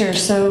the picture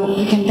so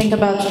we can think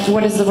about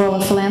what is the role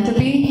of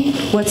philanthropy,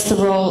 what's the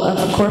role of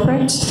a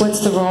corporate, what's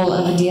the role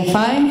of a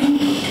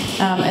DFI,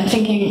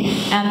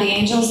 and the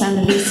angels and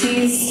the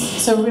VCs,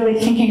 so really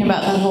thinking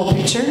about that whole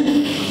picture.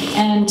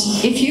 And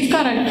if you've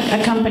got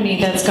a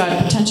company that's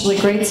got potentially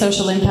great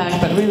social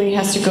impact but really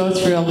has to go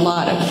through a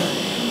lot of,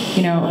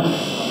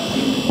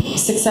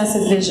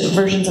 successive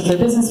versions of their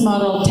business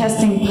model,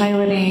 testing,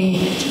 piloting,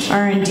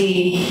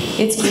 R&D,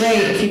 it's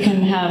great if you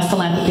can have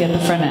philanthropy at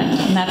the front end.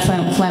 And that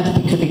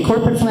philanthropy could be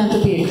corporate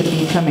philanthropy, it could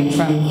be coming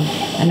from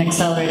an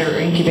accelerator or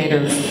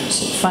incubator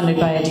funded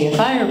by a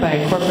DFI or by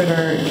a corporate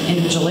or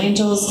individual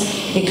angels.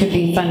 It could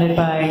be funded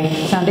by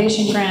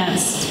foundation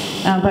grants.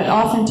 But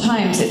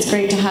oftentimes it's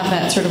great to have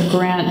that sort of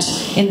grant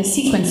in the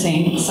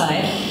sequencing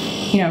side.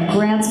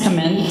 Grants come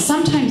in.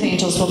 Sometimes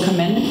angels will come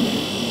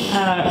in.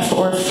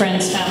 Or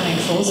friends, family,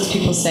 and fools, as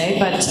people say,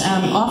 but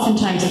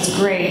oftentimes it's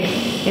great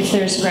if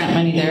there's grant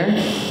money there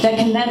that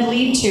can then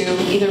lead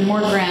to either more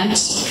grant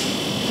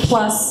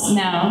plus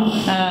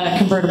now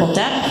convertible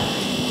debt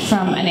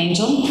from an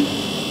angel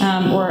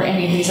or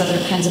any of these other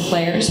kinds of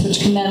players, which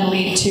can then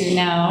lead to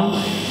now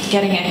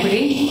getting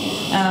equity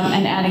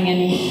and adding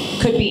in,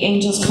 could be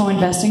angels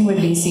co-investing with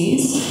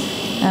VCs.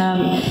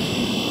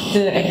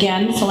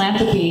 Again,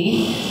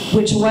 philanthropy,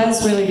 which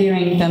was really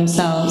viewing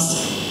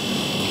themselves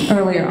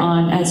earlier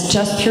on as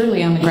just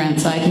purely on the grant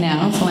side.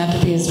 Now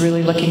philanthropy is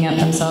really looking at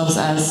themselves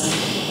as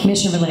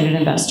mission-related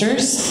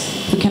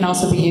investors who can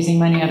also be using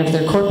money out of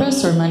their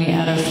corpus or money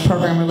out of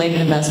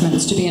program-related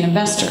investments to be an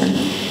investor.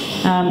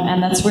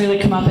 And that's really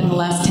come up in the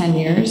last 10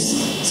 years.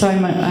 So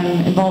I'm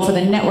involved with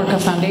a network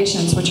of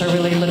foundations which are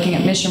really looking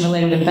at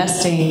mission-related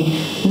investing,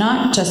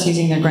 not just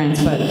using their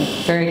grants, but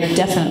very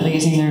definitely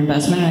using their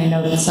investment. And I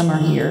know that some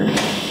are here.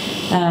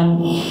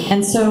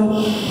 And so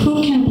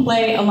who can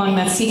play along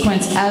that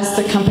sequence as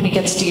the company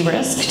gets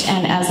de-risked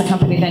and as the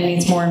company then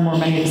needs more and more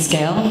money to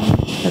scale?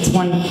 That's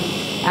one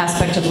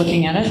aspect of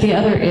looking at it. The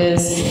other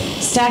is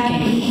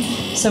stacking.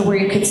 So where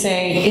you could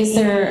say, is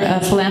there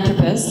a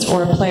philanthropist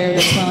or a player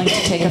that's willing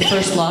to take a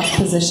first loss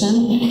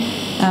position?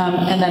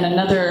 And then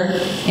another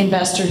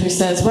investor who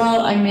says,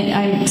 well, I'm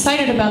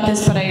excited about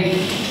this, but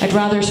I'd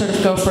rather sort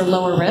of go for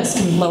lower risk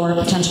and lower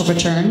potential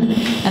return.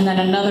 And then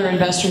another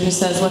investor who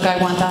says, look, I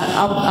want that,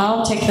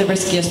 I'll take the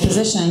riskiest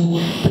position,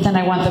 but then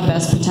I want the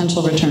best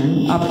potential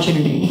return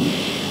opportunity.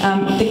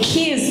 The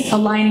key is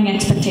aligning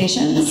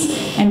expectations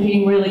and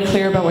being really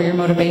clear about what your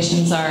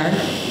motivations are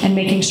and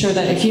making sure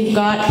that if you've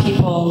got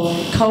people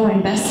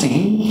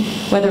co-investing,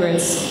 whether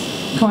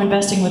it's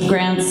co-investing with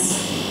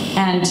grants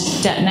and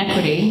debt and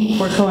equity,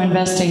 or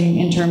co-investing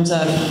in terms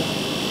of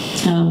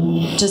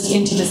just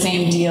into the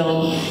same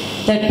deal,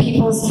 that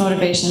people's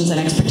motivations and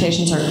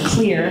expectations are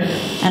clear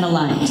and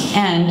aligned,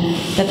 and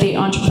that the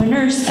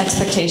entrepreneur's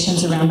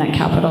expectations around that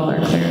capital are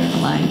clear and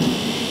aligned.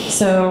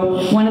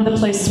 So one of the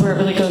places where it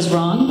really goes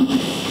wrong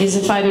is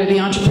if either the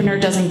entrepreneur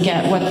doesn't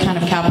get what kind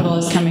of capital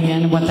is coming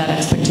in and what that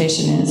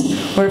expectation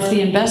is, or if the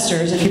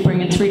investors, if you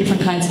bring in 3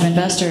 different kinds of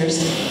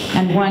investors,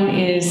 and one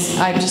is,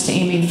 I'm just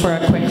aiming for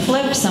a quick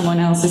flip, someone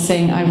else is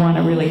saying, I want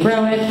to really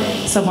grow it,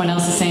 someone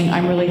else is saying,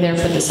 I'm really there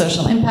for the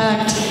social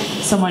impact,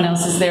 someone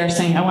else is there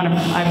saying, I want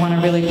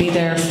to really be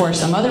there for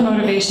some other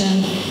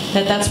motivation,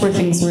 that's where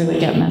things really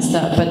get messed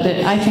up. But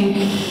I think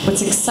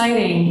what's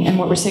exciting, and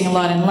what we're seeing a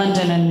lot in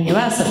London and the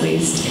US at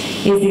least,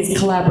 is these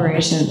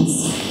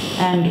collaborations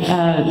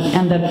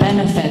and the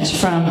benefit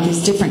from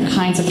these different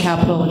kinds of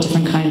capital,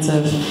 different kinds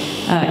of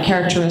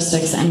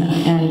characteristics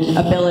and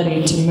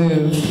ability to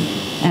move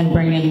and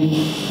bring in,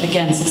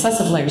 again,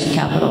 successive layers of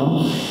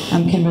capital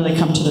can really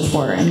come to the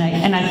fore. And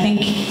I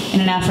think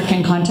in an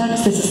African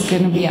context, this is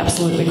going to be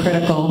absolutely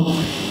critical.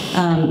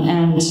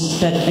 And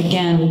that,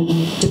 again,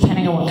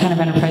 depending on what kind of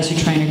enterprise you're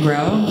trying to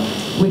grow,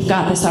 we've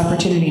got this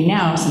opportunity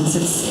now, since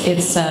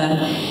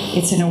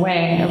it's in a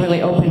way a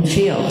really open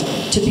field,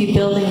 to be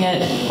building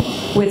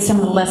it with some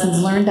of the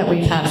lessons learned that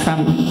we've had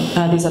from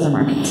these other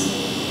markets.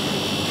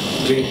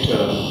 Great.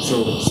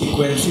 So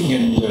sequencing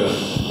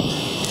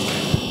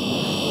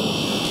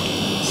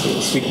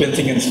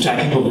and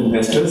stacking of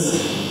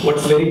investors.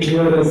 What's very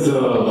clear is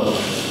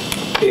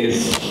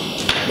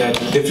that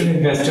different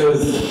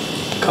investors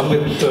come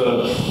with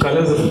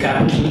colors of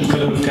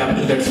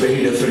capital that's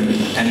very different,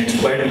 and it's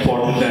quite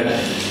important that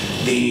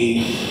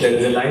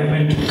there's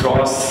alignment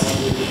across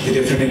the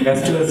different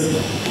investors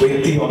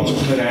with the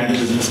entrepreneur and the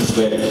business as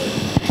well.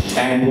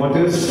 And what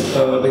is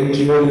very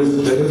clear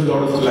is there is a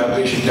lot of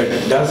collaboration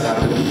that does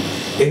happen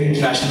in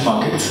international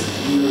markets,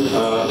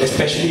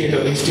 especially at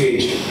early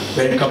stage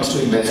when it comes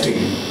to investing.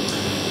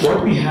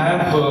 what we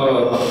have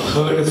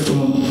heard is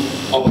from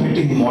an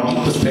operating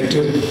model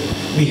perspective,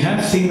 we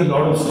have seen a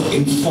lot of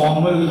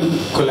informal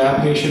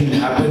collaboration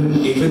happen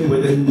even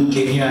within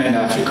Kenya and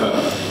Africa.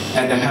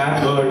 And I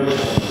have heard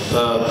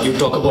you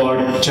talk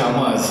about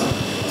chamas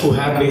who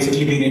have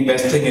basically been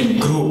investing in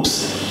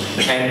groups.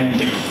 And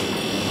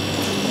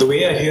the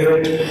way I hear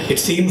it, it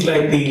seems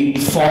like the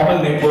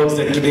formal networks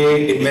that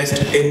today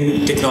invest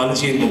in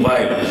technology and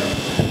mobile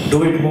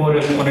do it more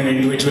on an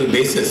individual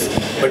basis.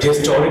 But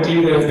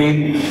historically, there has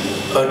been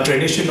a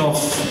tradition of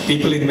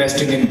people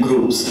investing in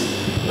groups.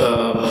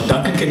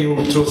 Duncan, can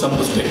you throw some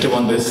perspective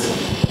on this?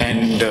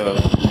 And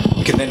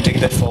we can then take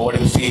that forward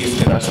and see if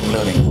there are some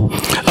learning.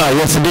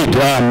 Yes, indeed.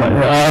 And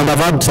I've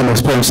had some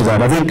experience with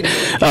that. I think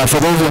for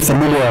those who are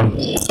familiar,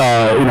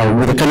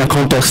 with the kind of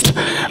context,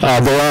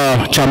 there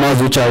are chamas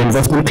which are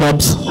investment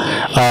clubs,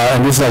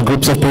 and these are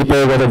groups of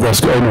people, whether they're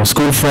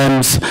school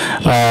friends,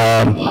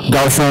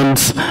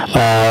 girlfriends,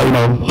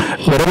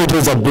 whatever it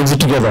is that brings it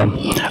together.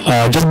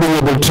 Just being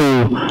able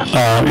to,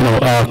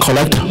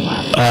 collect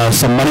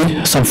some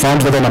money, some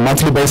funds, whether on a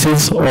monthly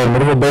basis or a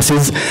monthly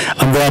basis,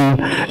 and then,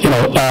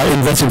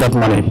 invest in that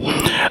money.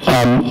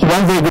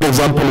 One very good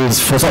example is,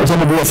 for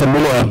some of you are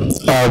familiar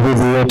with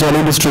the hotel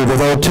industry,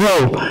 there's a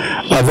hotel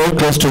very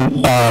close to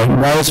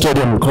Nyayo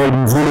Stadium called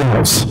Mvuli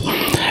House.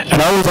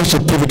 And I always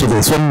actually pivot to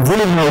this. When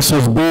Mvuli House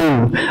was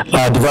being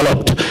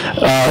developed,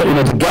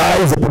 the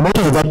guys, the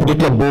promoters of that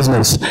particular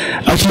business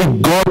actually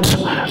got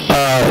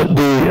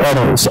the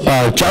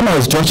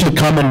chamas to actually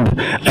come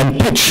and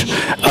pitch.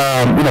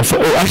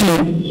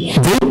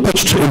 They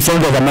pitched in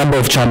front of a number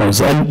of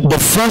chamas. And the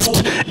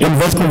first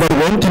investment that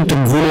went into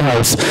Mvuli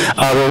House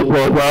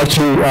were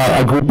actually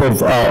a group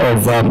of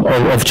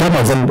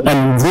chamas. And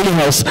Mvuli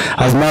House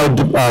has now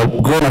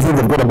grown. I think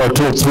they've got about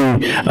 2 or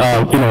 3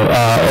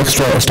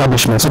 extra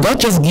establishments. So that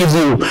just gives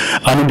you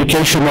an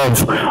indication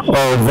of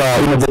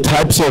the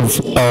types of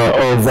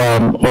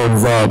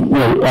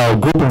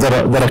groupings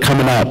that are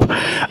coming up.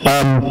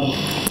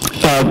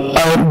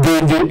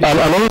 A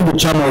lot of the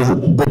channels,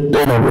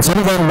 some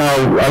of them now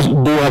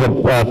do have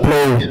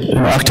play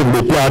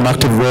an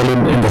active role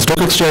in the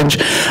stock exchange.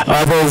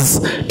 Others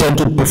tend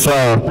to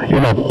prefer,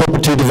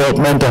 property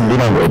development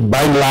and,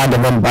 buying land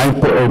and then buying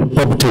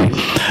property.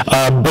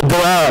 But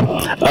there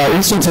are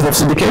instances of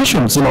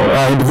syndications,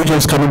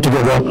 individuals coming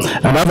together,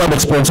 and I've had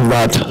experience of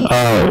that.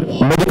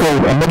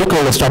 A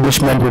medical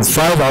establishment with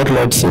 5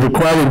 outlets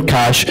requiring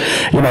cash,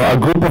 a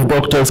group of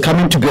doctors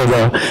coming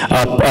together,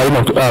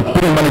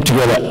 putting money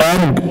together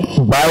and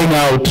buying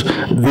out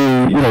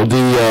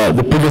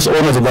the previous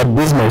owners of that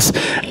business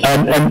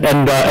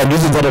and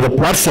using that as a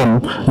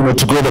platform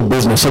to grow the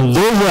business. So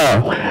those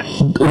are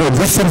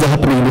these things are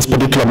happening in this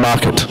particular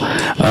market,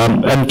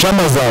 and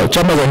chamas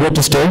are here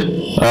to stay,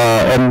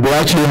 and they're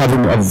actually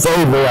having a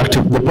very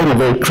active, they're playing a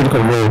very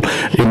critical role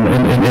in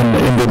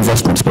the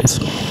investment space.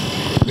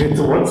 Great.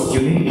 So what's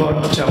unique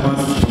about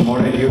chamas, from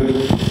what I hear,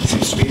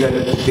 seems to be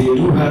that they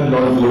do have a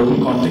lot of local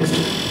context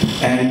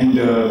and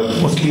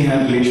mostly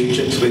have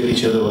relationships with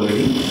each other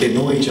already. They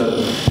know each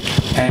other.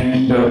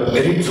 And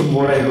Eric, from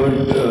what I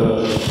heard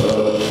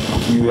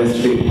from you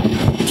yesterday,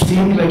 it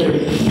seems like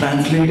you're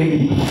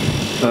translating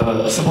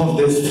some of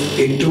this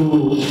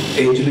into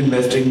angel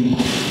investing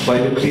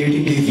by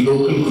creating these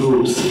local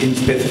groups in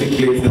specific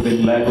places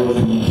in Lagos,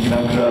 in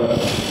Accra,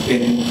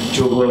 in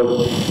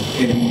Joburg,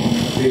 in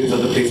various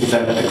other places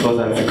across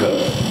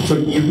Africa. So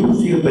you do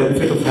see the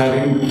benefit of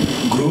having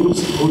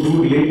groups who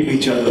do relate to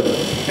each other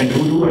and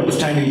who do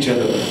understand each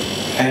other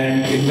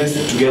and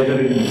invest together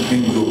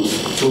in groups.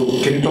 So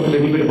can you talk a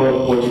little bit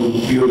about what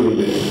you're doing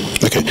there?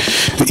 Okay.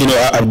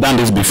 I've done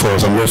this before,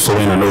 so I'm just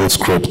following an old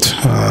script.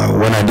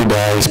 When I did the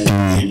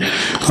ISP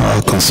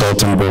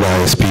consulting with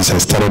ISPs, I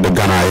started the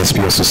Ghana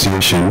ISP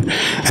Association,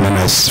 and then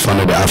I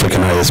founded the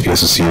African ISP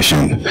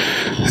Association.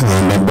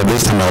 But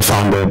this time I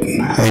founded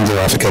Angel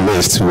Africa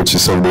List, which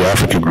is of the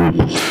Africa group.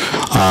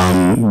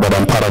 But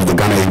I'm part of the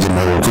Ghana Angel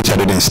Network, which I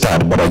didn't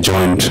start, but I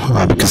joined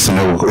because the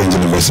network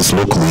angel investors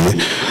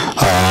locally.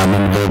 I'm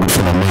a very good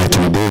friend of mine,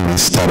 Tony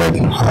Davis, started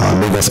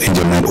Lagos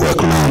Angel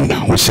Network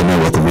Land, which is a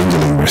network of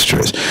angel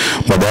investors.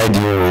 But the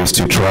idea is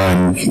to try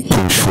and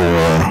push for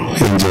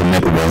angel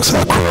networks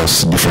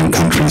across different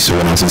countries. So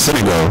when I was in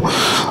Senegal,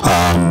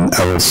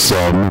 I was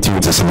meeting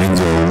with some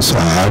angels.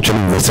 I actually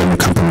invested in a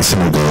company in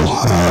Senegal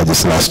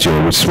this last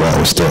year, which is why I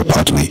was there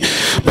partly.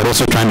 But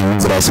also trying to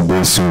use it as a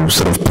base to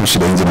sort of push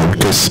the angel,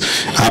 because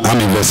I'm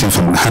investing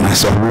from Ghana,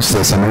 so I wish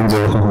there's an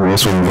angel who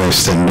also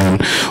invests, and then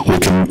we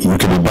can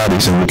be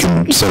buddies and we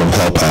can sort of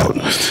help out.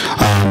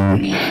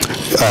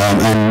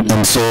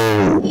 And so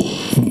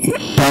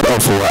part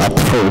of our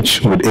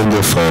approach with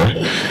Angel Fair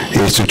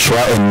is to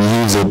try and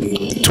use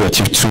it to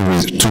achieve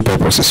two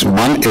purposes.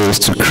 One is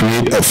to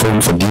create a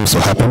forum for deals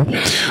to happen,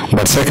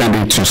 but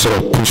secondly, to sort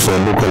of push for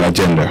a local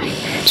agenda.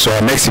 So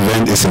our next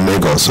event is in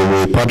Lagos. So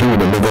we're partnering with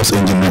the Lagos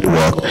Angel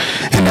Network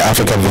and the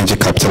Africa Venture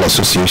Capital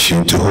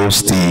Association to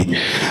host the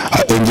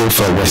Angel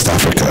Fair West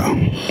Africa.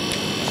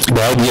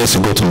 the idea is to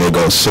go to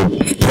Lagos, so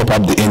prop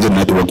up the angel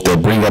network there,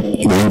 bring up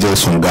the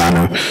angels from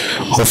Ghana,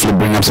 hopefully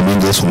bring up some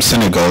angels from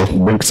Senegal,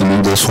 bring some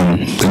angels from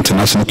the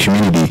international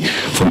community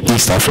from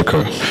East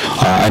Africa.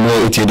 I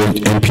know Atreya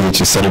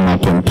NPH is setting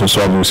up, and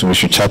so we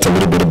should chat a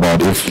little bit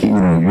about if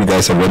you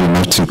guys are ready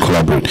enough to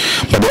collaborate.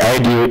 But the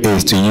idea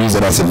is to use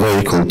it as a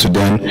vehicle to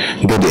then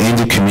get the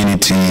angel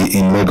community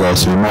in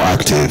Lagos to be more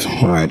active,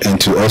 right, and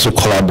to also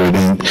collaborate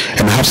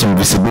and have some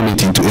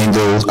visibility into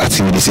angel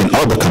activities in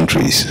other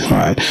countries,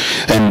 right.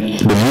 And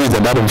the view is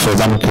that will, for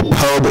example,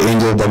 propel the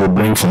angels that we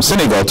bring from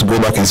Senegal to go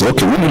back and say,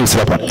 okay, we need to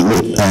set up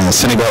a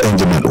Senegal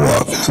angel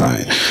network,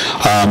 right.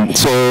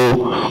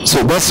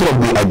 So that's sort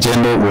of the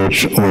agenda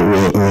which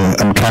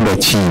I'm trying to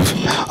achieve.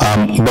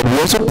 But we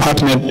also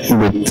partnered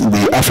with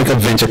the Africa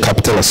Venture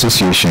Capital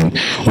Association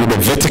with a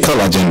vertical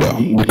agenda,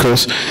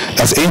 because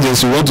as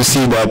angels, we want to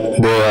see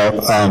that there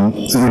are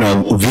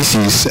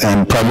VCs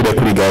and private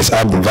equity guys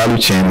at the value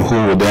chain who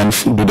will then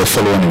do the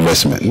follow-on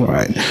investment,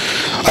 right?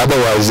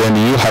 Otherwise, then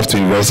you have to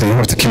invest and you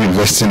have to keep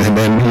investing, and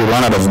then you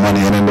run out of money,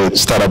 and then the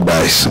startup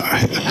dies,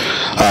 right?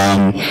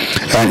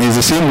 And it's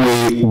the same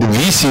way the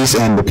VCs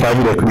and the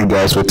private equity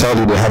guys will tell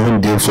you they're having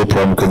deal flow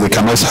problem because they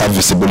cannot have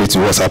visibility to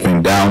what's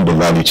happening down the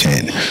value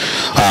chain.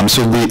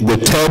 So the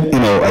third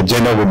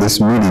agenda with this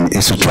meeting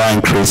is to try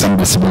and create some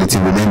visibility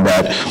within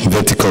that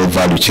vertical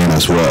value chain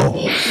as well.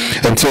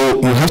 And so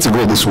you have to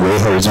go this way,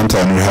 horizontal,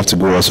 and you have to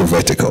go also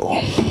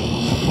vertical.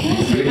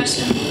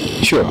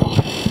 Sure.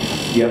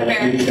 Yeah, we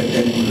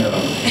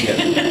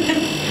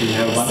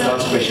have one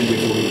last question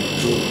before we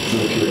do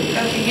the Q&A.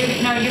 Okay,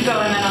 you go,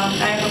 and then I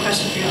have a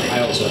question for you later. I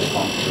also have a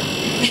comment.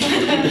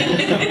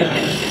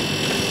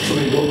 So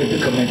we'll go with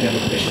the comment and the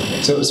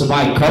question. So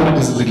my comment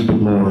is a little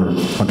bit more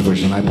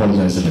controversial, and I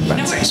apologize in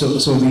advance. No,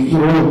 so the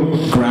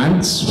role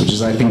grants, which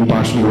is I think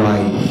partially why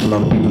a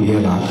lot of people hear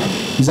that,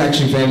 is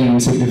actually fairly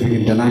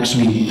insignificant and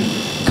actually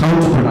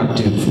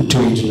counterproductive to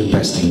angel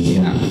investing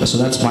in Africa. So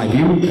that's my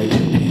view.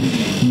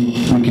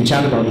 We can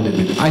chat about it a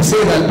little bit. I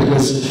say that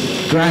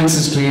because grants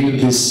has created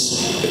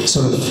this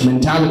sort of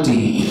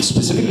mentality,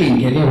 specifically in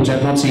Kenya, which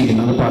I've not seen in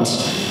other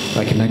parts,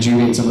 like in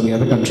Nigeria and some of the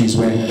other countries,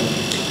 where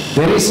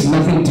there is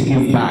nothing to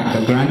give back.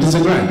 A grant is a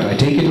grant. I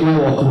take it and I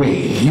walk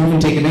away. You haven't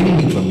taken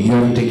anything from me. You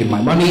haven't taken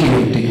my money. You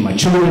haven't taken my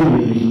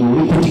children. No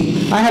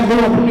equity. I have no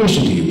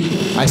obligation to you.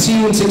 I see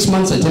you in 6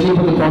 months. I tell you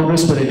about the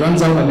progress. When it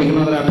runs out, I make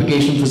another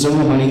application for some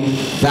more money.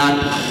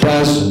 That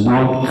does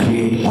not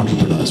create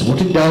entrepreneurs.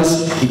 What it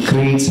does, it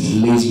creates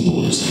lazy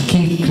bones.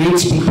 It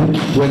creates people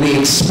where they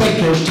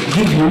expect us to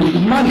give you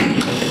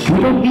money. We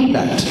don't need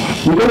that.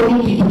 We don't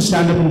need people to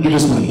stand up and give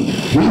us money.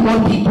 We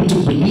want people to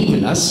believe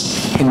in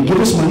us and give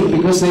us money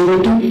because they're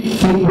going to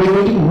think we're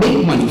going to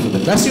make money for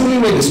them. That's the only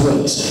way this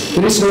works.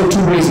 There is no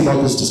two ways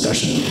about this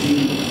discussion.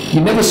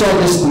 You never saw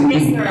this.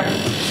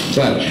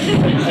 Well,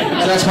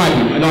 that's my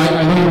view.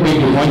 I know you made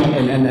your point,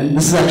 and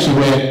this is actually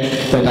where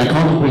that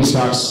dichotomy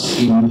starts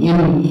in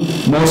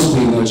most of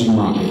the emerging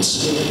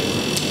markets.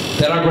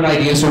 There are good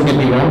ideas, don't get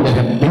me wrong, that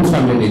have been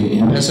funded in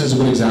M-Pesa is a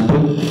good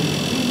example.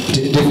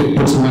 David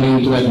put some money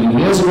into that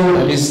many years ago,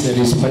 that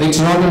is, but it's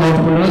not an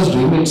entrepreneur's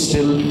dream, it's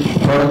still a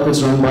product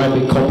that's run by a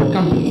big corporate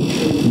company.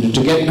 And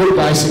to get good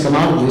guys to come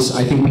out of this,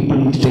 I think people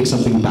need to take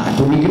something back.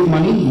 When we give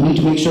money, you need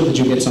to make sure that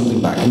you get something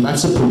back, and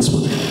that's the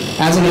principle.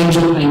 As an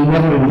angel, I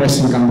never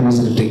invest in companies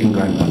that have taken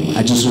grant money.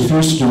 I just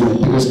refuse to do it,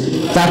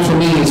 because that for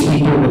me is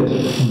people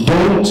that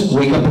don't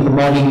wake up in the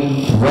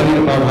morning worried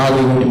about how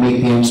they're going to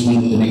make the ends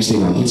meet the next day.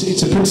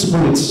 It's a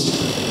principle,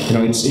 I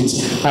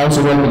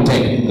also work in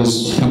tech,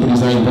 because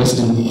companies that I invest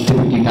in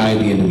typically die at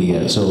the end of the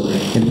year. So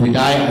if they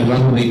die, I'd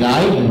rather they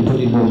die and put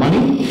in more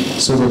money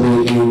so that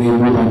they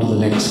move on to the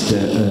next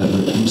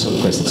sort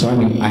of question. So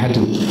I had to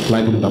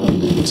liven it up a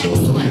little bit. So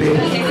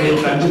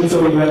Ranjith,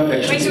 so you have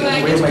actually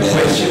my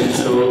question.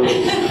 So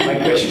my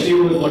question to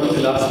you was, what was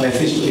the last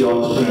message to the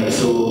entrepreneur?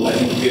 So I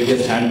think we have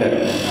just had that.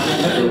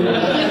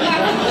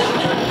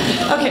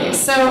 Okay,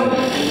 so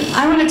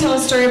I want to tell a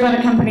story about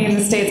a company in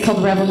the States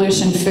called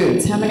Revolution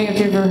Foods. How many of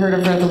you have ever heard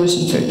of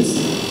Revolution Foods?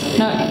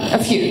 No, a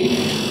few.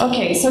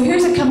 Okay, so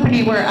here's a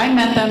company where I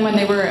met them when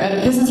they were at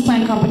a business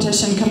plan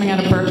competition coming out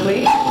of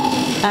Berkeley,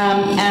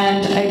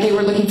 and they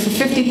were looking for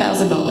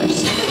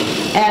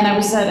 $50,000. And I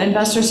was at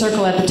Investor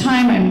Circle at the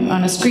time. I'm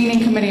on a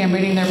screening committee. I'm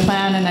reading their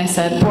plan, and I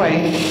said,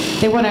 boy,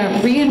 they want to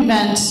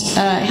reinvent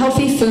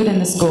healthy food in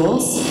the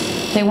schools.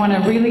 They want to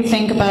really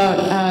think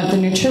about the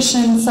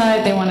nutrition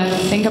side. They want to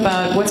think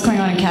about what's going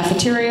on in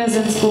cafeterias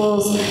in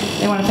schools.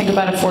 They want to think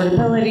about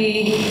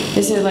affordability.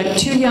 These are like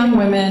two young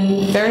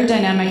women, very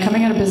dynamic,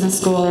 coming out of business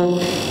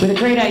school with a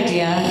great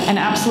idea and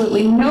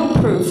absolutely no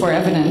proof or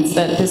evidence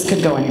that this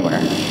could go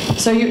anywhere.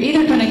 So you're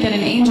either going to get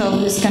an angel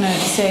who's going to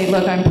say,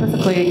 look, I'm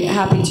perfectly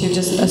happy to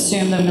just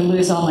assume them to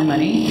lose all my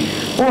money.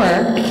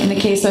 Or, in the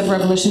case of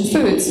Revolution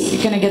Foods,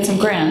 you're going to get some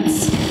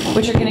grants,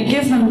 which are going to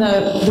give them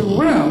the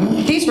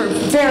room. These were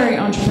very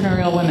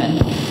entrepreneurial women.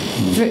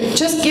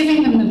 Just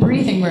giving them the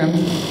breathing room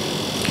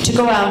to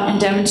go out and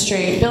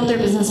demonstrate, build their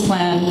business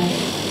plan,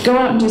 go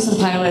out and do some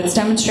pilots,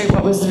 demonstrate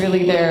what was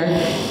really there.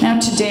 Now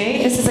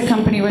today, this is a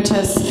company which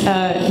has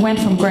went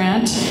from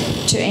grant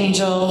to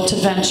angel to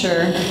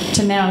venture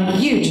to now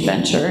huge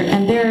venture,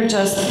 and they're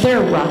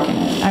rocking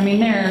it. I mean,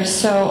 they're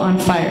so on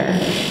fire.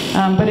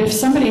 But if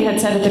somebody had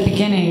said at the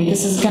beginning,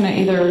 this is going to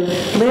either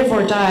live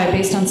or die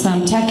based on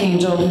some tech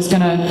angel who's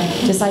going to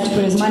decide to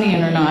put his money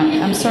in or not,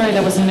 I'm sorry,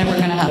 that was never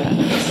going to happen.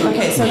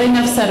 Okay, so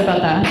enough said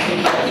about that.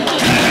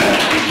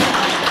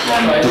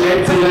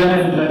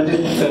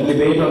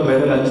 Debate on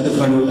whether Ranjith is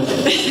going to.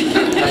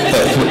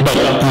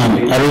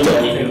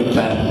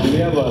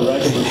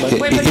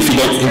 Wait, but can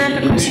you ask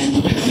Eric a question?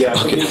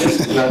 Yeah, okay.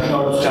 Just running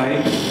out of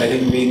time. I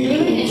think we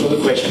need to throw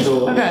the questions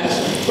over.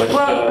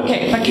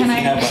 Okay. But can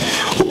I?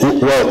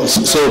 Well,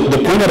 so the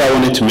point that I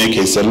wanted to make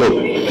is that, look,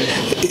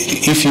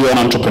 if you're an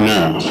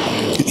entrepreneur,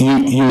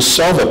 you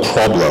solve a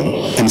problem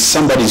and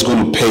somebody's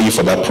going to pay you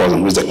for that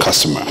problem, who's the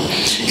customer.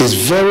 It's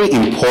very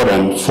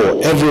important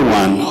for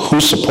everyone who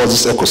supports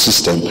this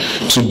ecosystem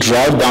to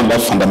drive down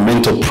that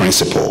fundamental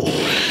principle.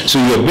 So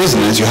in your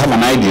business, you have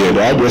an idea,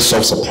 the idea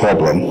solves a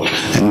problem,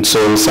 and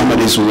so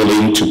somebody's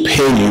willing to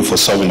pay you for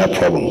solving that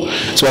problem.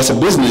 So as a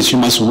business, you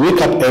must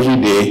wake up every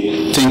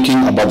day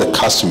thinking about the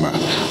customer.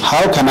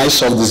 How can I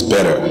solve this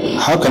better?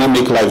 How can I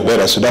make life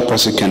better so that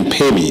person can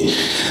pay me?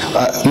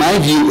 My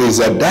view is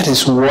that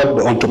is what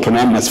the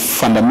entrepreneur must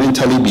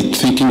fundamentally be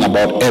thinking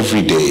about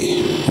every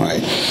day,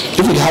 right?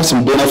 If you have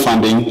some donor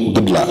funding,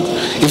 good luck.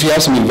 If you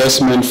have some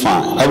investment,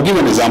 fine. I'll give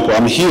you an example.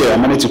 I'm here, I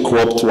managed to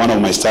co-opt one of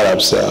my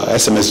startups,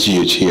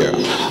 SMSGH here.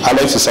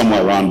 Alex is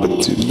somewhere around,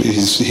 but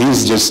he's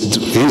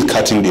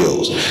cutting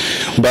deals.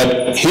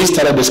 But he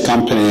started this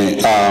company,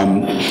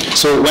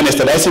 so when I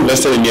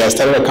invested in me, I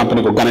started a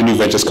company called Ghana New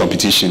Ventures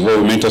Competition, where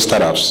we mentor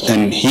startups,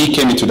 and he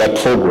came into that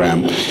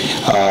program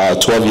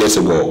 12 years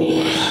ago.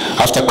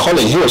 After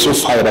college, he was so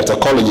fired. After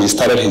college, he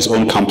started his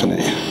own company.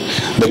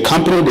 The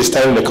company they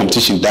started the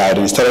competition died,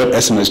 and he started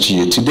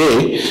SMSGA.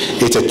 Today,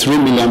 it's a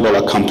 $3 million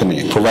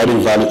company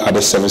providing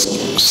value-added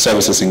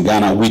services in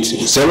Ghana with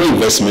zero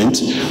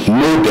investment,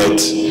 no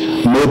debt,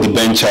 no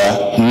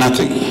debenture,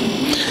 nothing.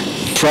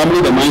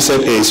 Probably the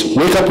mindset is,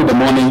 wake up in the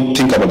morning,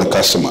 think about the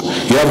customer.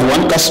 You have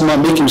one customer,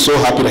 make him so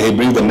happy that he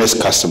brings the next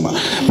customer.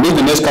 Make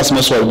the next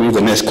customer so he brings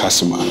the next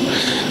customer.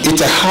 It's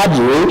a hard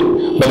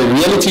road, but the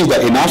reality is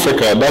that in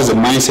Africa, that's the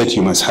mindset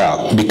you must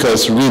have,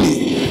 because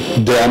really,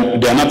 there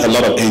are not a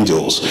lot of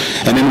angels.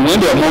 And then when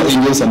there are more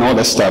angels and all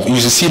that stuff, you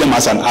should see them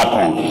as an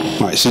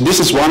add-on. Right? So this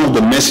is one of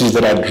the messages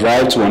that I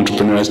drive to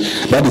entrepreneurs.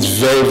 That is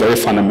very, very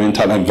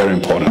fundamental and very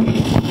important.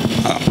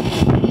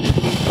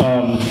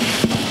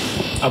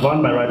 I've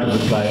earned my right to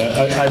reply.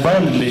 I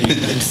violently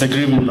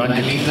disagree with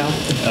Ranjith. No,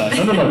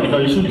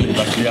 you should leave,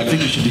 actually. I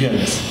think you should hear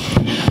this.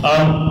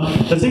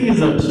 The thing is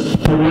that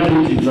the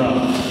reality is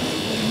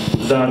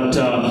that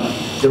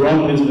there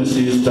are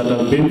businesses that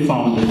have been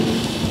founded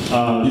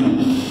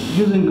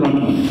using grant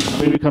money.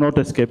 I mean, we cannot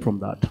escape from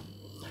that.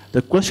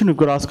 The question we've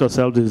got to ask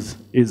ourselves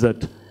is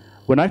that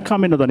when I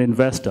come in as an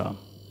investor,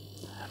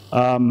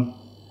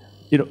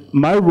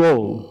 my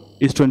role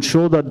is to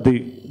ensure that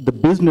the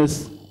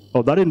business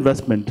or that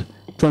investment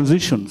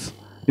transitions,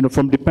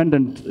 from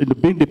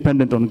being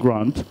dependent on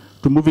grant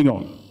to moving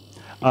on.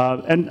 We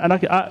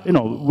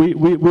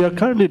are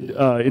currently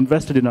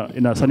invested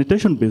in a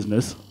sanitation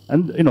business,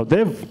 and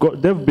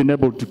they've been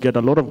able to get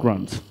a lot of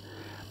grants.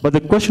 But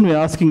the question we're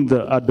asking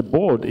at the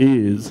board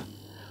is,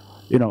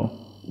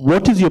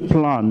 what is your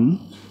plan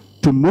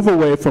to move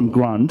away from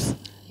grants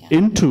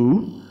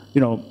into,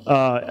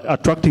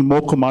 attracting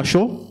more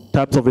commercial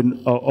types of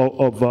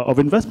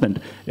investment,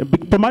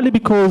 primarily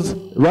because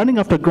running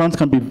after grants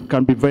can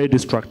be very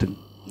distracting,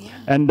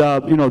 and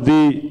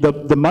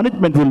the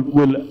management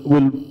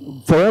will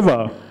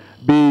forever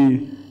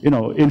be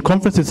in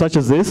conferences such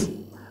as this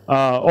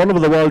all over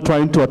the world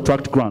trying to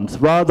attract grants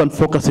rather than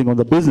focusing on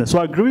the business. So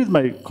I agree with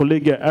my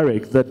colleague here,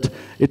 Eric, that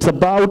it's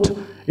about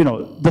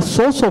the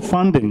source of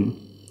funding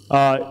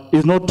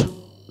is not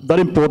that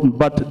important,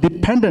 but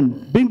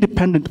being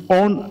dependent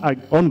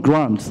on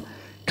grants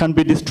can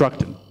be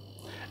distracting.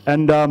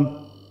 And,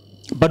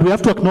 but we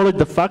have to acknowledge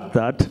the fact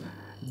that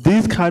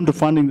these kinds of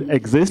funding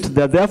exist,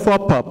 they're there for a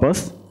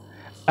purpose,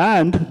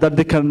 and that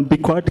they can be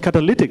quite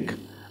catalytic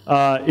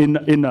in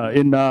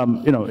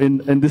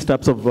these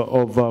types of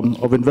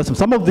investment.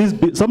 Some of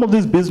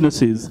these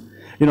businesses,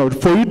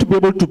 for you to be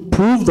able to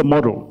prove the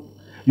model,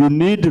 you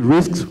need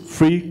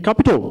risk-free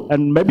capital,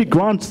 and maybe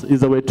grants is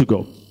the way to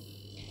go.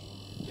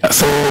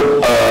 So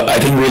I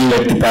think we'll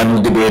let the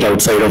panel debate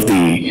outside of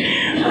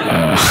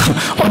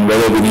on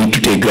whether we need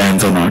to take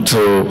grants or not.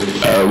 So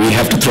we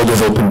have to throw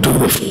this open to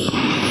the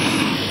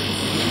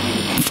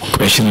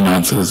question and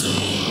answers.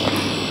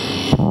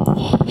 You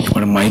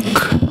want a mic?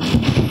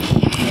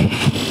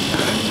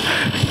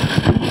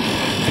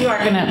 You are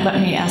going to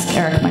let me ask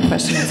Eric my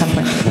question at some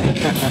point.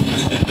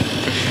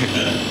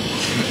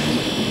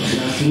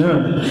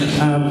 No,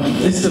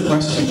 this is a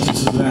question to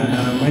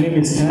Suzanne. My name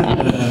is Kat,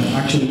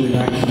 actually with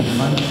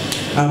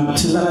Acumen.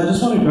 Suzanne, I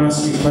just wanted to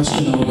ask you a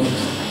question of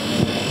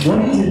what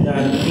is it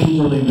that angel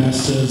angel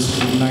investors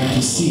would like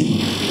to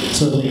see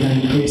so they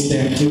can increase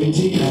their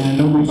activity? And I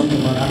know we talked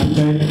about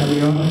appetite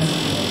earlier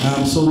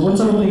on. So what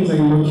sort of things are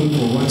you looking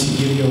for once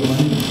you give your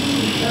money?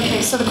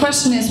 Okay, so the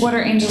question is, what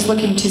are angels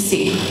looking to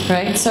see,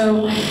 right?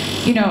 So,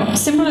 you know,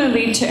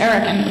 similarly to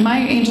Eric, and my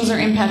angels are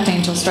impact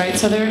angels, right?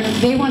 So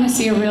they want to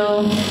see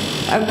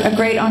a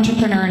great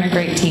entrepreneur and a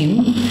great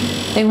team.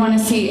 They want to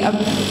see a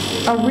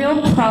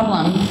real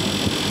problem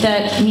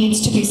that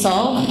needs to be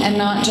solved, and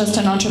not just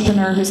an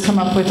entrepreneur who's come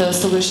up with a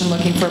solution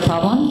looking for a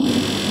problem.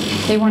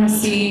 They want to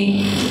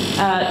see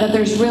that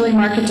there's really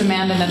market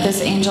demand, and that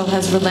this angel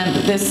has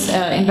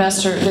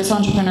investor, this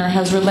entrepreneur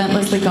has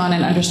relentlessly gone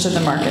and understood the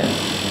market,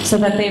 so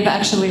that they've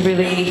actually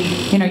really,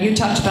 you know, you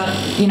talked about,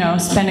 you know,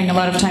 spending a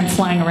lot of time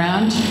flying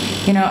around.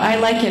 You know, I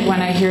like it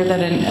when I hear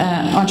that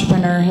an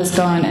entrepreneur has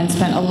gone and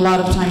spent a lot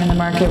of time in the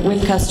market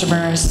with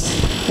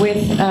customers,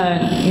 with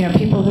you know,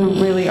 people who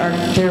really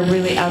they're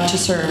really out to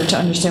serve, to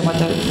understand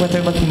what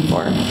they're looking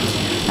for.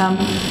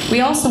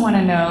 We also want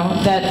to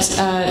know that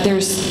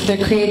there's the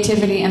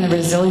creativity and the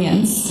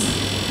resilience,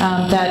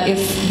 that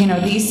if, you know,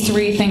 these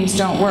three things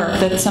don't work,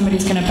 that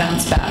somebody's going to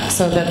bounce back.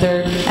 So that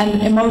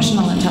and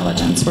emotional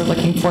intelligence we're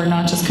looking for,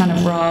 not just kind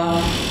of raw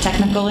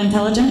technical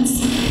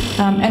intelligence.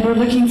 And we're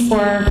looking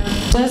for,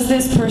 does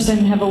this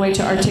person have a way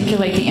to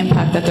articulate the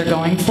impact that they're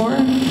going for?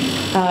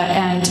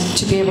 And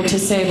to be able to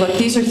say, look,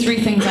 these are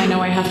three things I know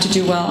I have to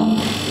do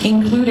well,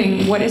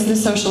 including what is the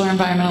social or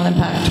environmental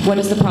impact? What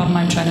is the problem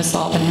I'm trying to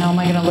solve, and how am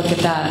I going to look at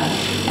that?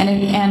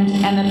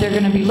 And that they're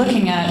going to be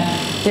looking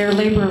at their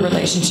labor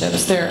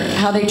relationships,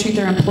 how they treat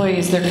their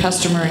employees, their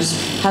customers,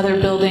 how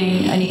they're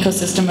building an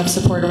ecosystem of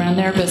support around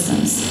their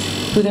business,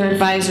 who their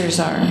advisors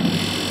are.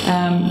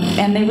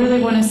 And they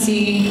really want to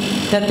see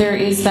that there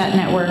is that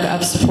network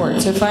of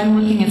support. So if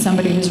I'm looking at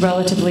somebody who's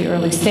relatively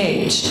early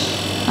stage,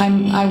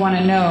 I want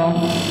to know,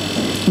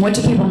 what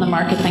do people in the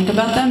market think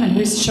about them, and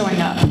who's showing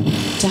up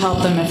to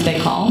help them if they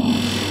call.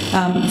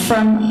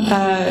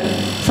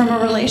 From a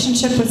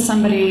relationship with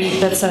somebody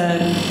that's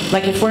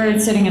like if we're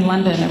sitting in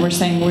London and we're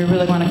saying we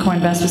really want to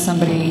co-invest with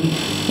somebody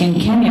in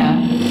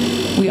Kenya,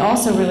 we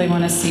also really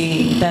want to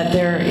see that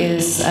there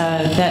is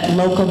that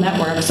local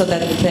network, so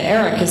that the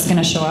Eric is going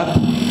to show up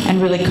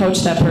and really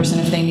coach that person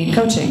if they need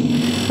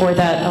coaching, or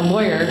that a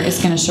lawyer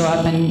is going to show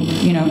up and,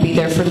 you know, be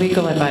there for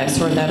legal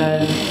advice, or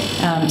that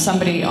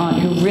somebody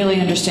who really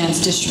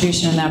understands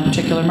distribution in that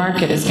particular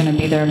market is going to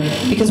be there,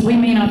 because we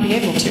may not be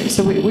able to.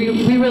 So we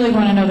really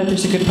want to know that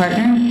there's a good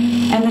partner.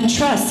 And the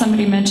trust,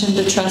 somebody mentioned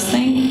the trust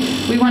thing.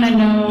 We want to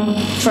know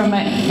from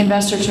an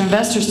investor to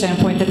investor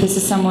standpoint that this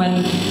is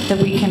someone that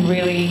we can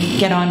really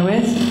get on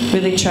with,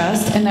 really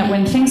trust, and that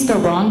when things go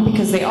wrong,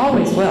 because they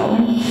always will,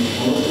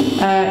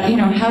 you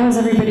know, how is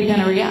everybody going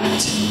to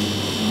react?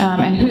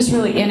 And who's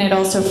really in it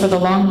also for the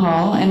long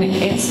haul? And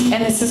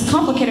it's this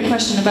complicated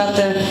question about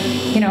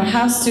you know,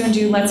 how soon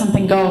do you let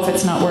something go if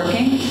it's not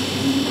working?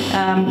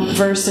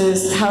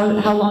 Versus how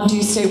long do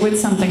you stay with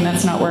something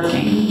that's not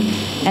working?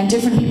 And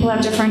different people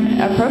have different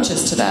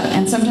approaches to that.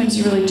 And sometimes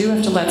you really do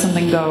have to let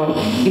something go,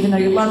 even though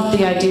you love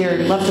the idea, or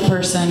you love the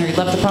person, or you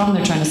love the problem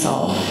they're trying to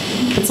solve.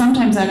 But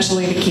sometimes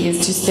actually the key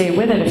is to stay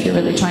with it if you're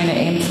really trying to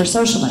aim for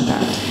social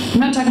impact. I'm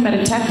not talking about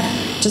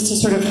just a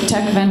sort of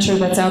tech venture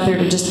that's out there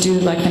to just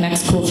do like the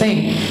next cool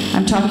thing.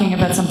 I'm talking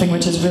about something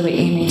which is really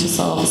aiming to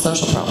solve a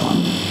social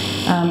problem.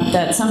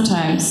 That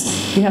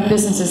sometimes you have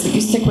businesses that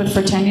you stick with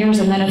for 10 years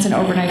and then it's an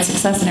overnight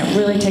success and it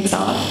really takes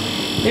off.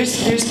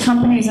 There's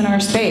companies in our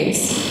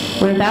space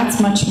where that's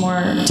much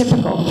more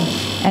typical.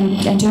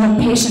 And to have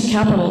patient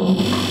capital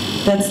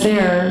that's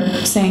there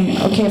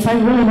saying, okay, if I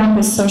really want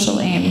this social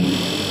aim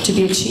to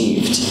be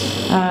achieved,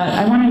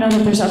 I want to know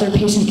that there's other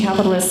patient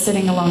capitalists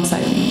sitting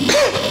alongside me.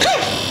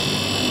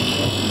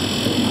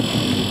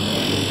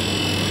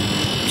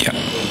 Yeah.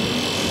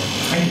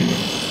 Thank you.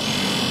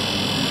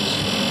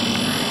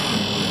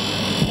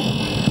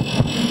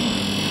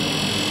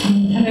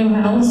 Hello,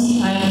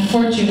 House. I am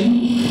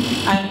Fortune.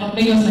 I'm from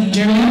Lagos,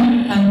 Nigeria,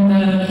 and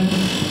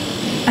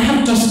I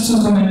have just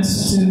two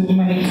comments to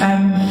make.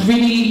 I'm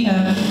really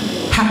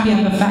happy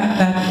at the fact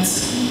that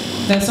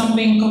there's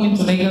something coming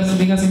to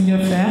Lagos Angel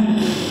Fair,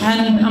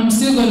 and I'm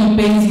still going to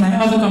base my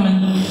other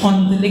comment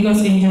on the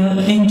Lagos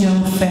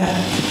Angel Fair.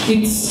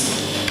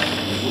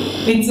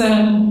 It's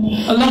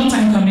a long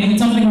time coming.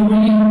 It's something we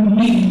really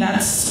need in that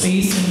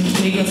space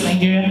in Lagos,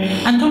 Nigeria,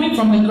 and coming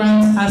from the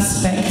grant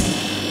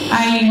aspect.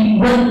 I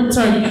work with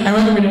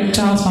the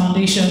Child's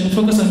Foundation,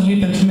 focus on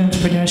youth and female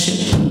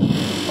entrepreneurship,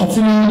 or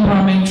female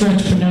empowerment through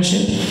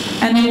entrepreneurship.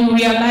 And then we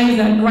realized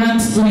that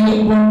grants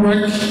really won't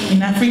work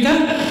in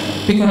Africa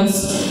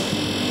because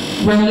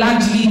we're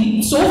largely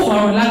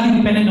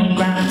dependent on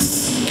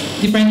grants.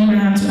 Different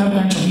grants, we have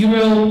grants from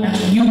Europe, grants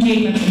from UK,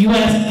 grants from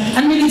US,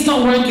 and really it's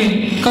not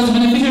working because the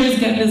beneficiaries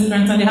get these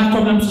grants and they have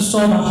problems to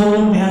solve at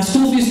home. They have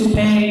school fees to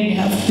pay, they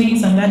have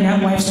things and that, they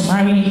have wives to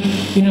marry,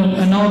 you know,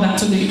 and all that,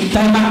 so they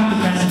divert the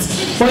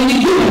grants. But in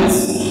the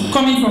US,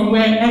 coming from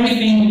where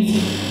everything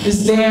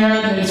is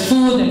there's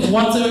food, there's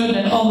water,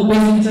 there's all the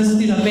basic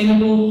necessities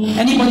available,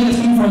 anybody that's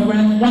coming for a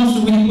grant wants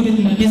to really put it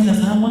in a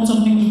business and wants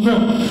something to can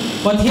grow.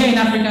 But here in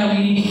Africa,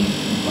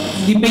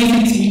 the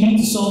basics we need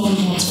to solve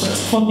those ones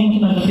first before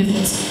thinking of the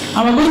business.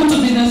 And we're going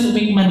to business to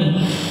make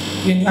money.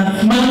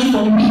 And money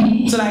for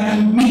me, so that I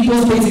can meet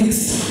those basics.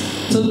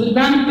 So the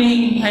grand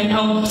thing,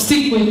 I'll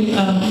stick with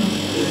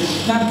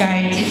that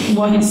guy,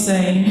 what he's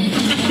saying.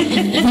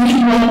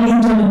 Thinking about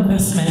angel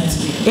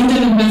investment.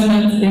 Angel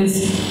investment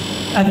is,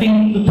 I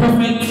think, the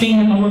perfect thing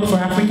that can work for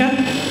Africa.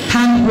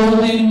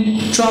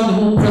 Hand-holding throughout the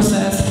whole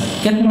process,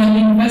 getting the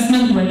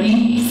investment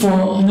ready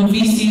for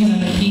VCs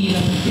and the PE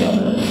and the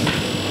other.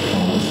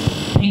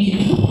 Thank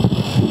you.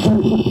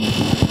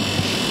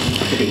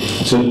 Okay,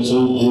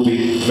 so we'll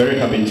be very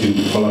happy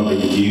to collaborate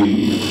with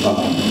you.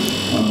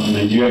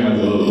 Nigeria has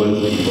a lot of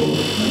wealthy people,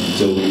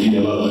 so we need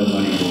a lot of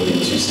money going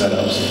into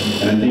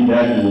startups, and I think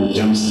that will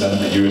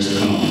jumpstart Nigeria's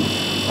economy.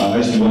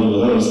 Actually, one of a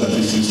lot of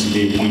statistics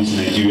today points to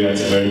Nigeria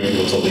as a very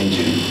pivotal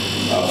engine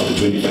for the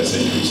 21st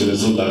century, so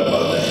there's no doubt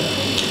about that.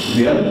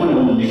 The other point I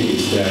want to make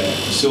is that,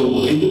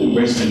 so in the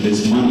investment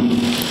there's money,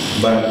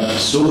 but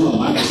so from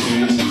my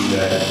experience is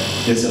that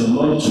there's a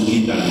lot to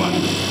eat that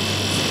money.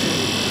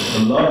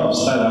 A lot of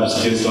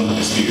startups just don't have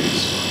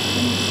experience.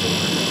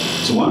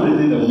 So one of the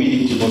things that we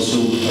need to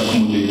also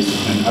accommodate,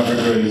 and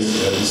Africa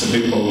is a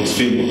big problem, is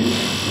failure.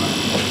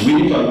 We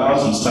need to allow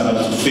some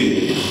startups to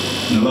fail,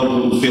 and a lot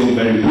of people fail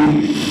very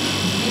quickly,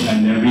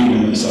 and then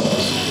reinvent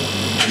themselves.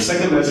 The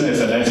second lesson as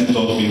I actually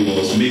taught me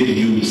was make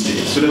new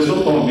mistakes. So there's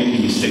no problem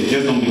making mistakes,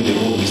 just don't make the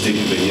old mistake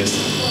you made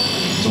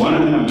yesterday. So one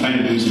of the things I'm trying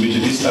to do is to make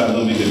sure these startups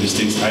don't make the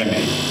mistakes I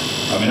made.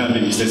 I mean, I've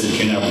made mistakes in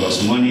Kenya, I've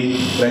lost money,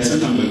 but I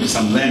sometimes make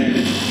some learning,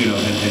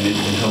 and it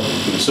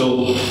helps people.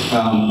 So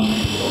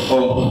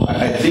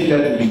I think that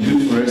would be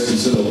good for us to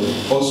sort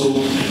of also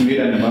create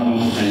an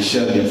environment and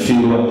share their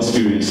failure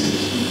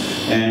experiences.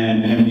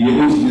 And be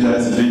able to use that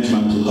as a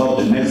benchmark to help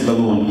the next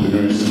level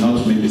entrepreneurs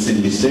not to make the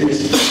same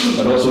mistakes,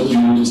 but also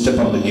to step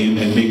up the game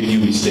and make new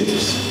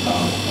mistakes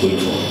going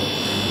forward.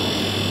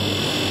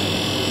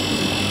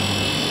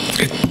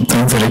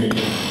 Thanks, Eric.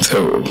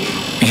 So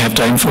we have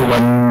time for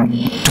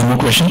 2 more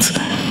questions.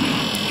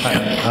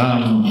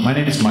 Hi, my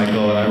name is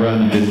Michael, and I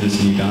run a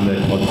business in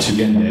Uganda called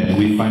Tugende, and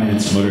we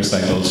finance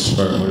motorcycles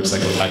for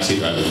motorcycle taxi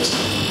drivers.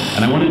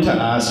 And I wanted to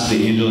ask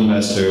the angel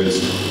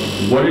investors,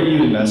 what are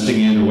you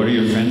investing in, or what are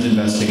your friends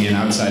investing in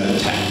outside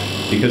of tech?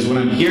 Because what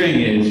I'm hearing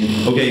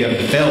is, okay, you have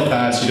to fail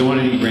fast, you don't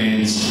want any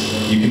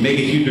grants, you can make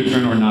a huge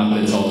return or not,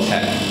 but it's all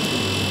tech.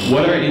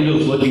 What are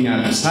angels looking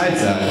at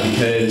besides that?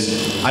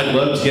 Because I'd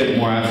love to get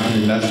more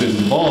African investors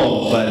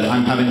involved, but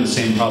I'm having the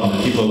same problem.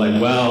 People are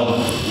like, well,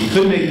 we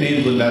could make an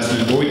angel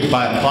investment, or we could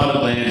buy a plot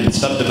of land and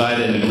subdivide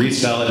it and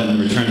resell it, and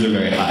the returns are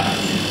very high.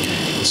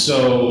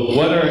 So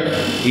what are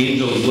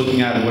angels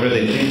looking at, and what are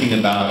they thinking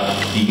about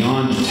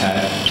beyond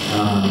tech?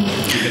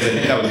 Because I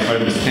think that was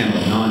part of this panel,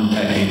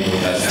 non-tech angel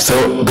investment.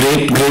 So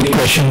great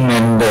question,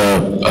 and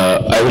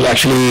I will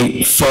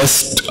actually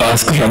first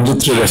ask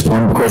Ranjith to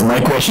respond, because my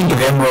question to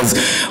him was,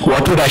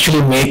 what would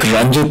actually make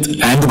Ranjith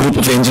and the group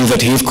of angels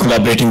that he's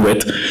collaborating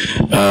with,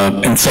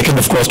 and second,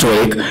 of course, to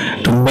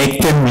Eric, to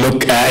make them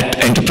look at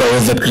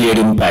enterprises that create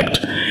impact.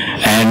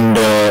 And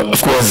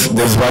of course,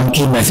 there's one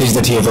key message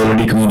that he has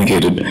already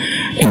communicated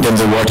in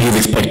terms of what he's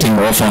expecting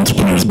of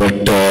entrepreneurs.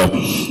 But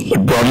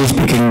broadly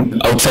speaking,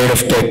 outside of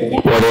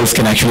tech, what else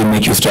can actually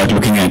make you start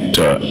looking at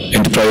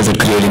enterprises that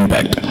create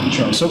impact?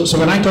 Sure. So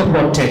when I talk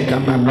about tech,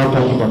 I'm not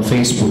talking about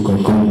Facebook or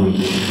Google.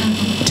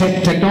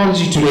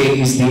 Technology today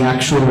is the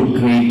actual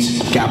great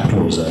gap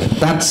closer.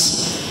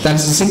 That's the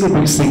single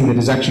biggest thing that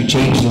has actually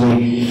changed the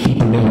way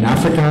people live in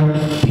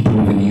Africa, people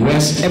live in the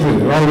US,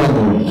 everywhere, all around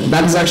the world.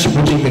 That is actually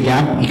bridging the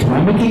gap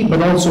economically,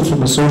 but also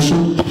from a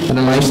social and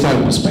a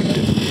lifestyle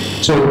perspective.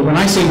 So when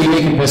I say we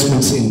make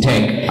investments in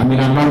tech, I mean,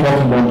 I'm not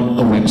talking about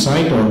a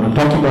website, or I'm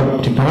talking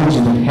about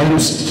technology that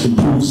helps,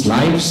 improves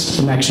lives,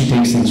 and actually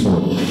takes things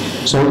forward.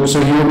 So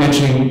you were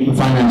mentioning a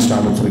finance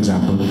startup, for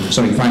example.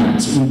 Sorry,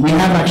 finance. We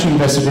have actually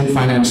invested in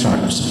finance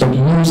startups, but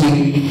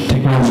using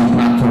technology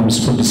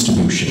platforms for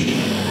distribution.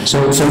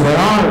 So there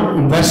are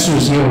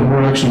investors here who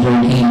are actually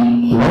very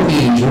keen, a lot of the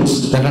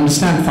angels that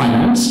understand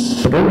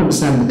finance, but don't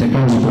understand the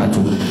technology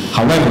platform.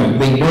 However,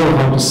 they know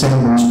how to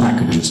sell those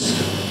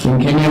packages. In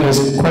Kenya,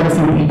 there's quite a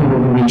few people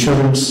in the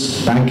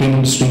insurance, banking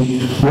industry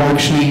who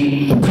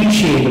actually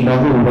appreciate the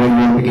model where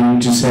you're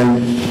beginning to sell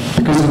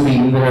because of the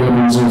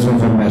relevance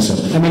of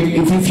investor. I mean,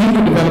 if you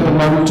could develop a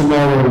model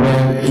tomorrow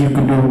where you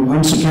could do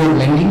unsecured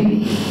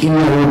lending in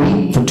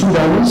Nairobi for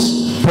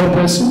 $2 per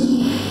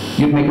person,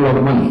 you'd make a lot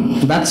of money.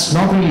 That's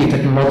not really a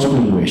technological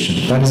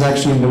innovation. That is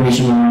actually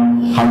innovation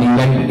in how you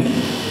lend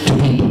to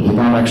people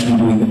without actually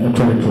doing a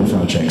credit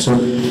profile check. So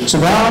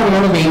there are a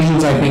lot of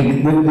angels, I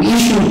think. The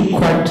issue,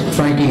 quite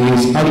frankly,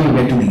 is how do you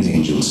get to these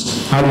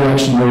angels? How do you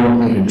actually know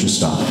what their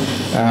interests are?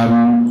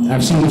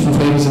 I've seen different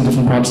flavors in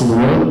different parts of the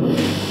world.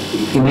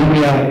 in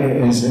India,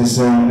 as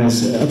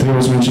Atreya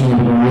was mentioning, we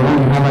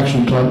only have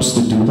actually clubs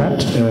that do that.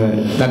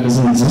 That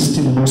doesn't exist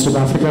in most of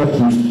Africa.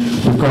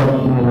 We've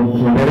got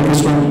what Eric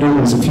is trying to do.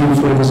 There's a few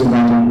flavors of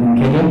that in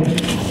Kenya.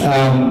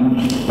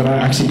 But I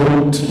actually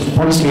don't,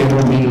 honestly, I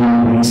don't really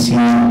want to see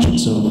angel.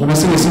 So when I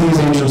say a series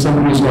angel,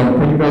 somebody who's got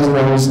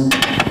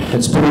 $20,000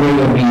 that's put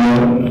away every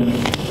year,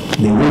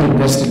 they will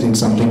invest it in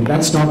something.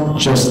 That's not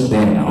just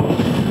there now.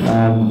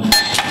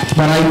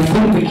 But I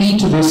think the key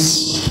to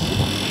this,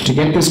 to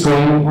get this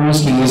going,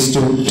 honestly, is to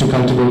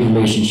cultivate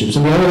relationships.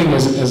 And the other thing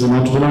as an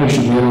entrepreneur, you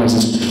should realize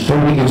is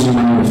nobody gives you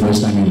money the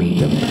first time you meet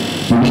them.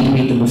 You need to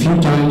meet them a few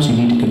times, you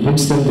need to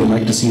convince them, they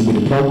like to see a bit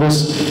of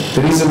progress.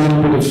 There is a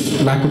little bit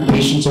of lack of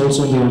patience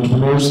also on the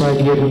entrepreneur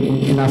side here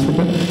in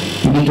Africa.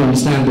 You need to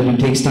understand that it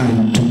takes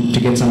time to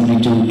get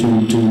somebody to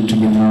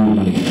give you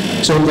money.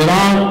 So there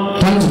are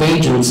tons of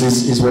angels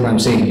is what I'm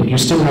saying, but you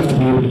still have to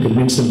be able to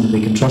convince them that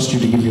they can trust you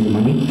to give you the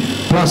money.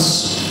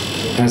 Plus,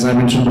 as I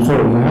mentioned before,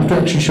 you have to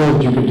actually show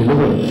that you can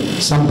deliver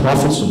some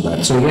profits from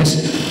that. So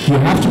yes, you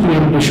have to be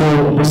able to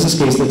show a business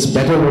case that's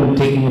better than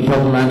taking a plot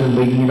of land and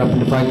breaking it up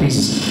into 5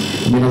 pieces.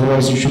 I mean,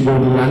 otherwise you should go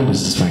to land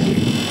business, frankly.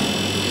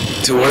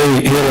 So what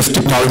I hear is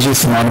technology is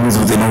synonymous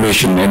with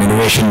innovation, and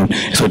innovation,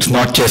 so it's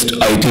not just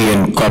IT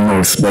and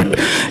commerce, but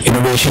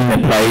innovation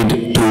applied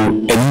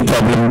to any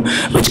problem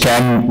which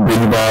can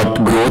bring about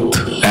growth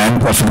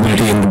and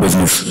profitability in the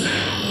business.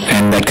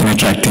 And that can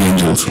attract the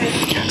angels.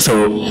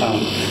 So,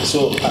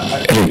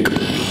 Eric.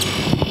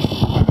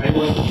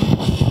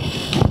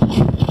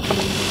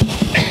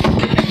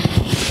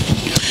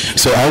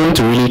 So I want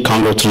to really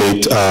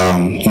congratulate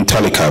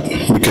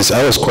Intellecap, because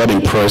I was quite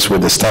impressed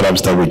with the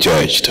startups that we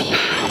judged.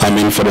 I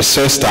mean, for the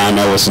first time,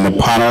 I was in a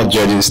panel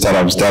judging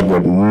startups that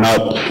were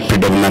not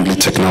predominantly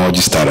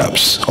technology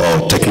startups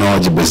or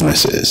technology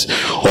businesses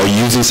or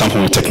using some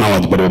form of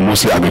technology, but were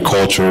mostly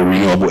agriculture,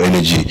 renewable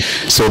energy.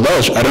 So that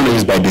was, I don't know if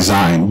it's by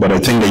design, but I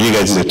think that you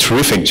guys did a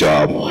terrific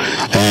job.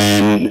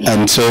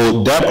 And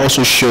so that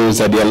also shows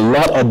that there are a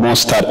lot of more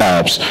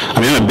startups. I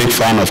mean, I'm a big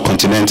fan of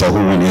Continental,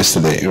 who won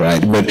yesterday,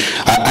 right? But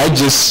I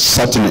just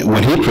sat in it.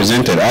 When he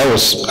presented, I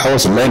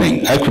was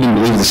learning. I couldn't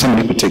believe that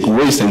somebody could take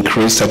waste and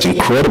create such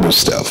incredible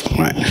stuff,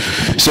 right?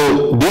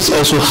 So this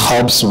also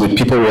helps with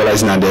people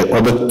realizing that there are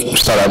other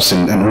startups,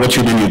 and what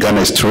you do in Uganda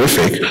is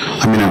terrific.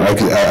 I mean,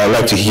 I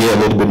like to hear a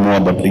little bit more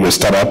about your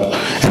startup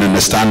and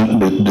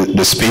understand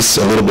the space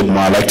a little bit more.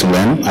 I like to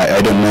learn.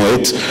 I don't know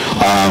it.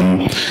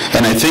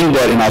 And I think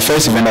that in our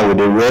first event that we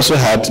did, we also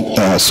had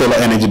solar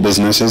energy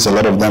businesses, a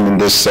lot of them in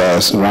this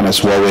run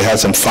as well. We had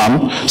some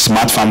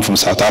smart farm from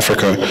South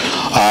Africa.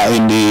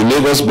 In the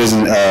Lagos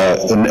business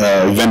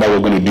event that we're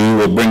going to do,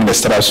 we're bringing the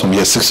startups from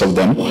here, 6 of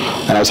them,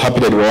 and I was happy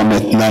that we're all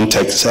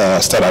non-tech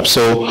startups.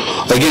 So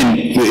again,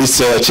 it's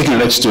a chicken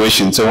and egg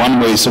situation. So one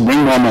way is to bring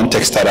more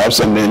non-tech startups,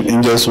 and then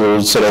angels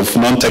will sort of,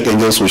 non-tech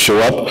angels will show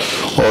up,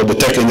 or the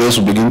tech angels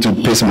will begin to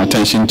pay some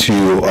attention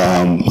to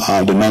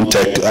the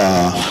non-tech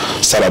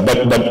startup. But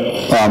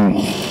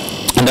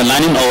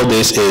underlining all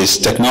this is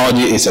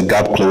technology is a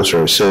gap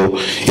closer. So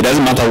it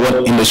doesn't matter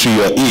what industry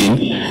you're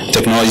in,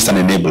 technology is an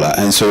enabler.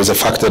 And so it's a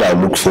factor that I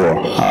look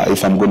for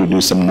if I'm going to do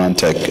some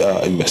non-tech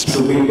investment.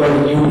 So we've got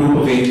a new group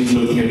of angels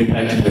looking at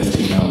impact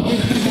investing now.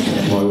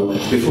 Well,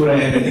 before I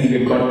end, I think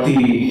we've got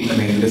the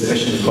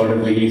discussion has got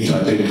really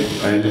started.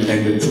 I'll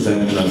end with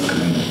Suzanne and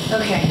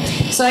Duncan. Okay,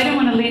 so I don't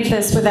want to leave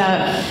this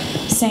without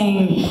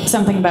saying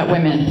something about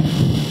women.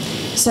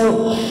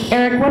 So,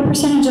 Eric, what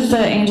percentage of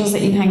the angels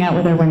that you hang out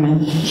with are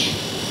women?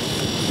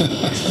 5%?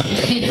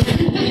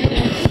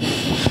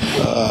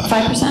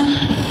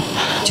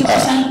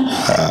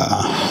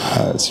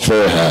 2%? It's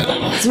very hard.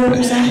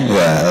 0%?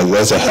 Yeah,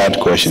 that's a hard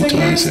question to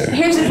answer.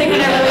 Here's the thing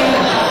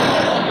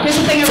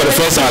For the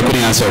first time I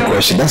couldn't answer a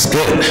question. That's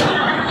good.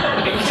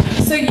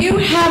 So you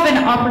have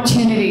an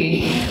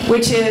opportunity,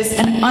 which is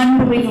an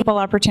unbelievable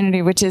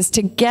opportunity, which is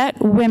to get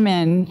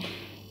women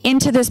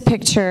into this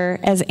picture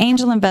as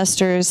angel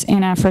investors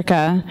in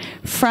Africa.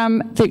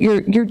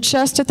 You're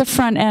just at the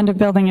front end of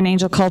building an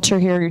angel culture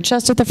here. You're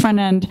just at the front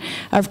end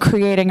of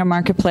creating a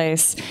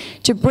marketplace.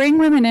 To bring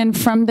women in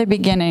from the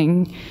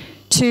beginning,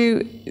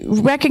 to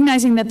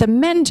recognizing that the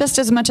men, just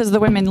as much as the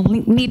women,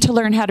 need to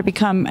learn how to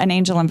become an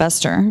angel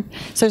investor.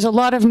 So there's a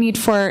lot of need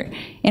for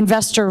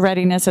investor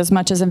readiness as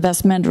much as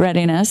investment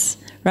readiness,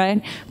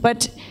 right?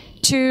 But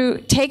to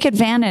take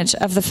advantage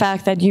of the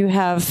fact that you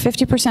have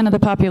 50% of the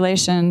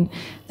population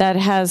that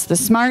has the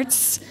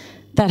smarts,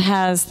 that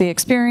has the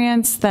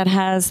experience, that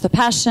has the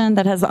passion,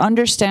 that has the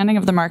understanding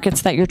of the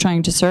markets that you're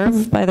trying to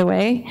serve, by the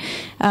way,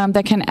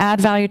 that can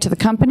add value to the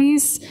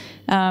companies,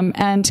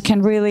 and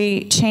can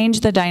really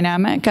change the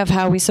dynamic of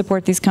how we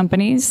support these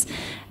companies,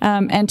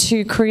 and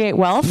to create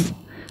wealth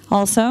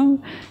also,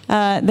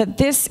 that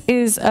this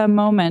is a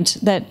moment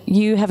that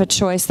you have a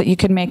choice that you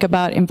can make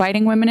about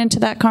inviting women into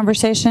that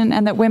conversation,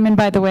 and that women,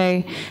 by the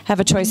way, have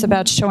a choice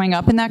about showing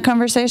up in that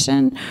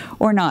conversation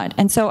or not.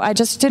 And so I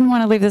just didn't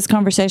want to leave this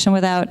conversation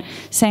without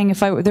saying, if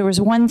there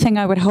was one thing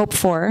I would hope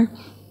for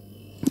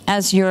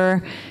as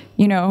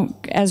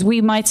as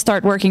we might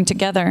start working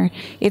together,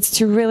 it's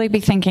to really be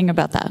thinking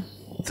about that.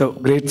 So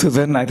great,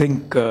 Suzanne. I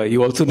think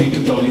you also need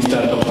to probably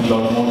start talking a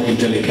lot more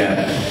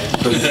Intellecap.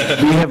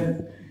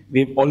 Because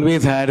we've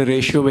always had a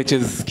ratio which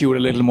is skewed a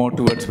little more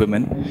towards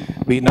women.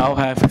 We now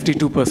have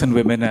 52%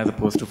 women as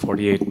opposed to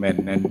 48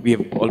 men, and we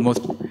have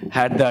almost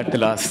had that the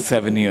last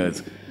 7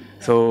 years.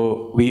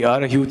 So we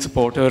are a huge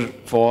supporter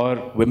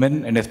for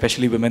women, and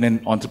especially women in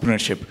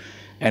entrepreneurship.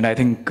 And I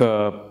think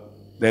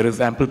there is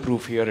ample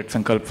proof here at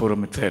Sankalp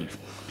Forum itself.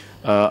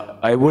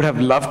 I would have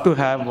loved to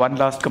have one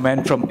last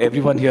comment from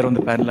everyone here on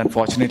the panel.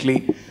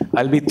 Unfortunately,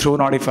 I'll be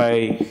thrown out if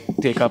I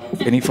take up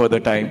any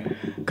further time.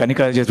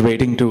 Kanika is just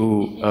waiting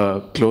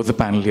to close the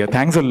panel here.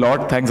 Thanks a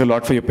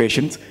lot for your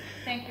patience.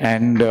 Thank you.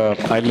 And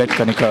I'll let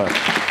Kanika.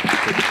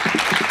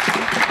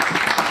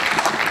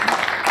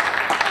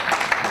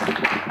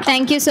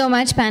 Thank you so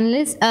much,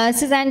 panelists.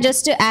 Suzanne,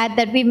 just to add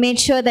that we've made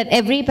sure that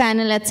every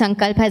panel at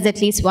Sankalp has at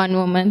least one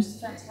woman.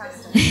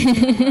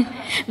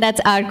 That's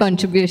our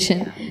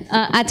contribution.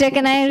 Atreya,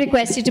 can I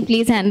request you to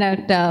please hand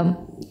out a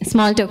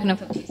small token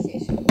of appreciation?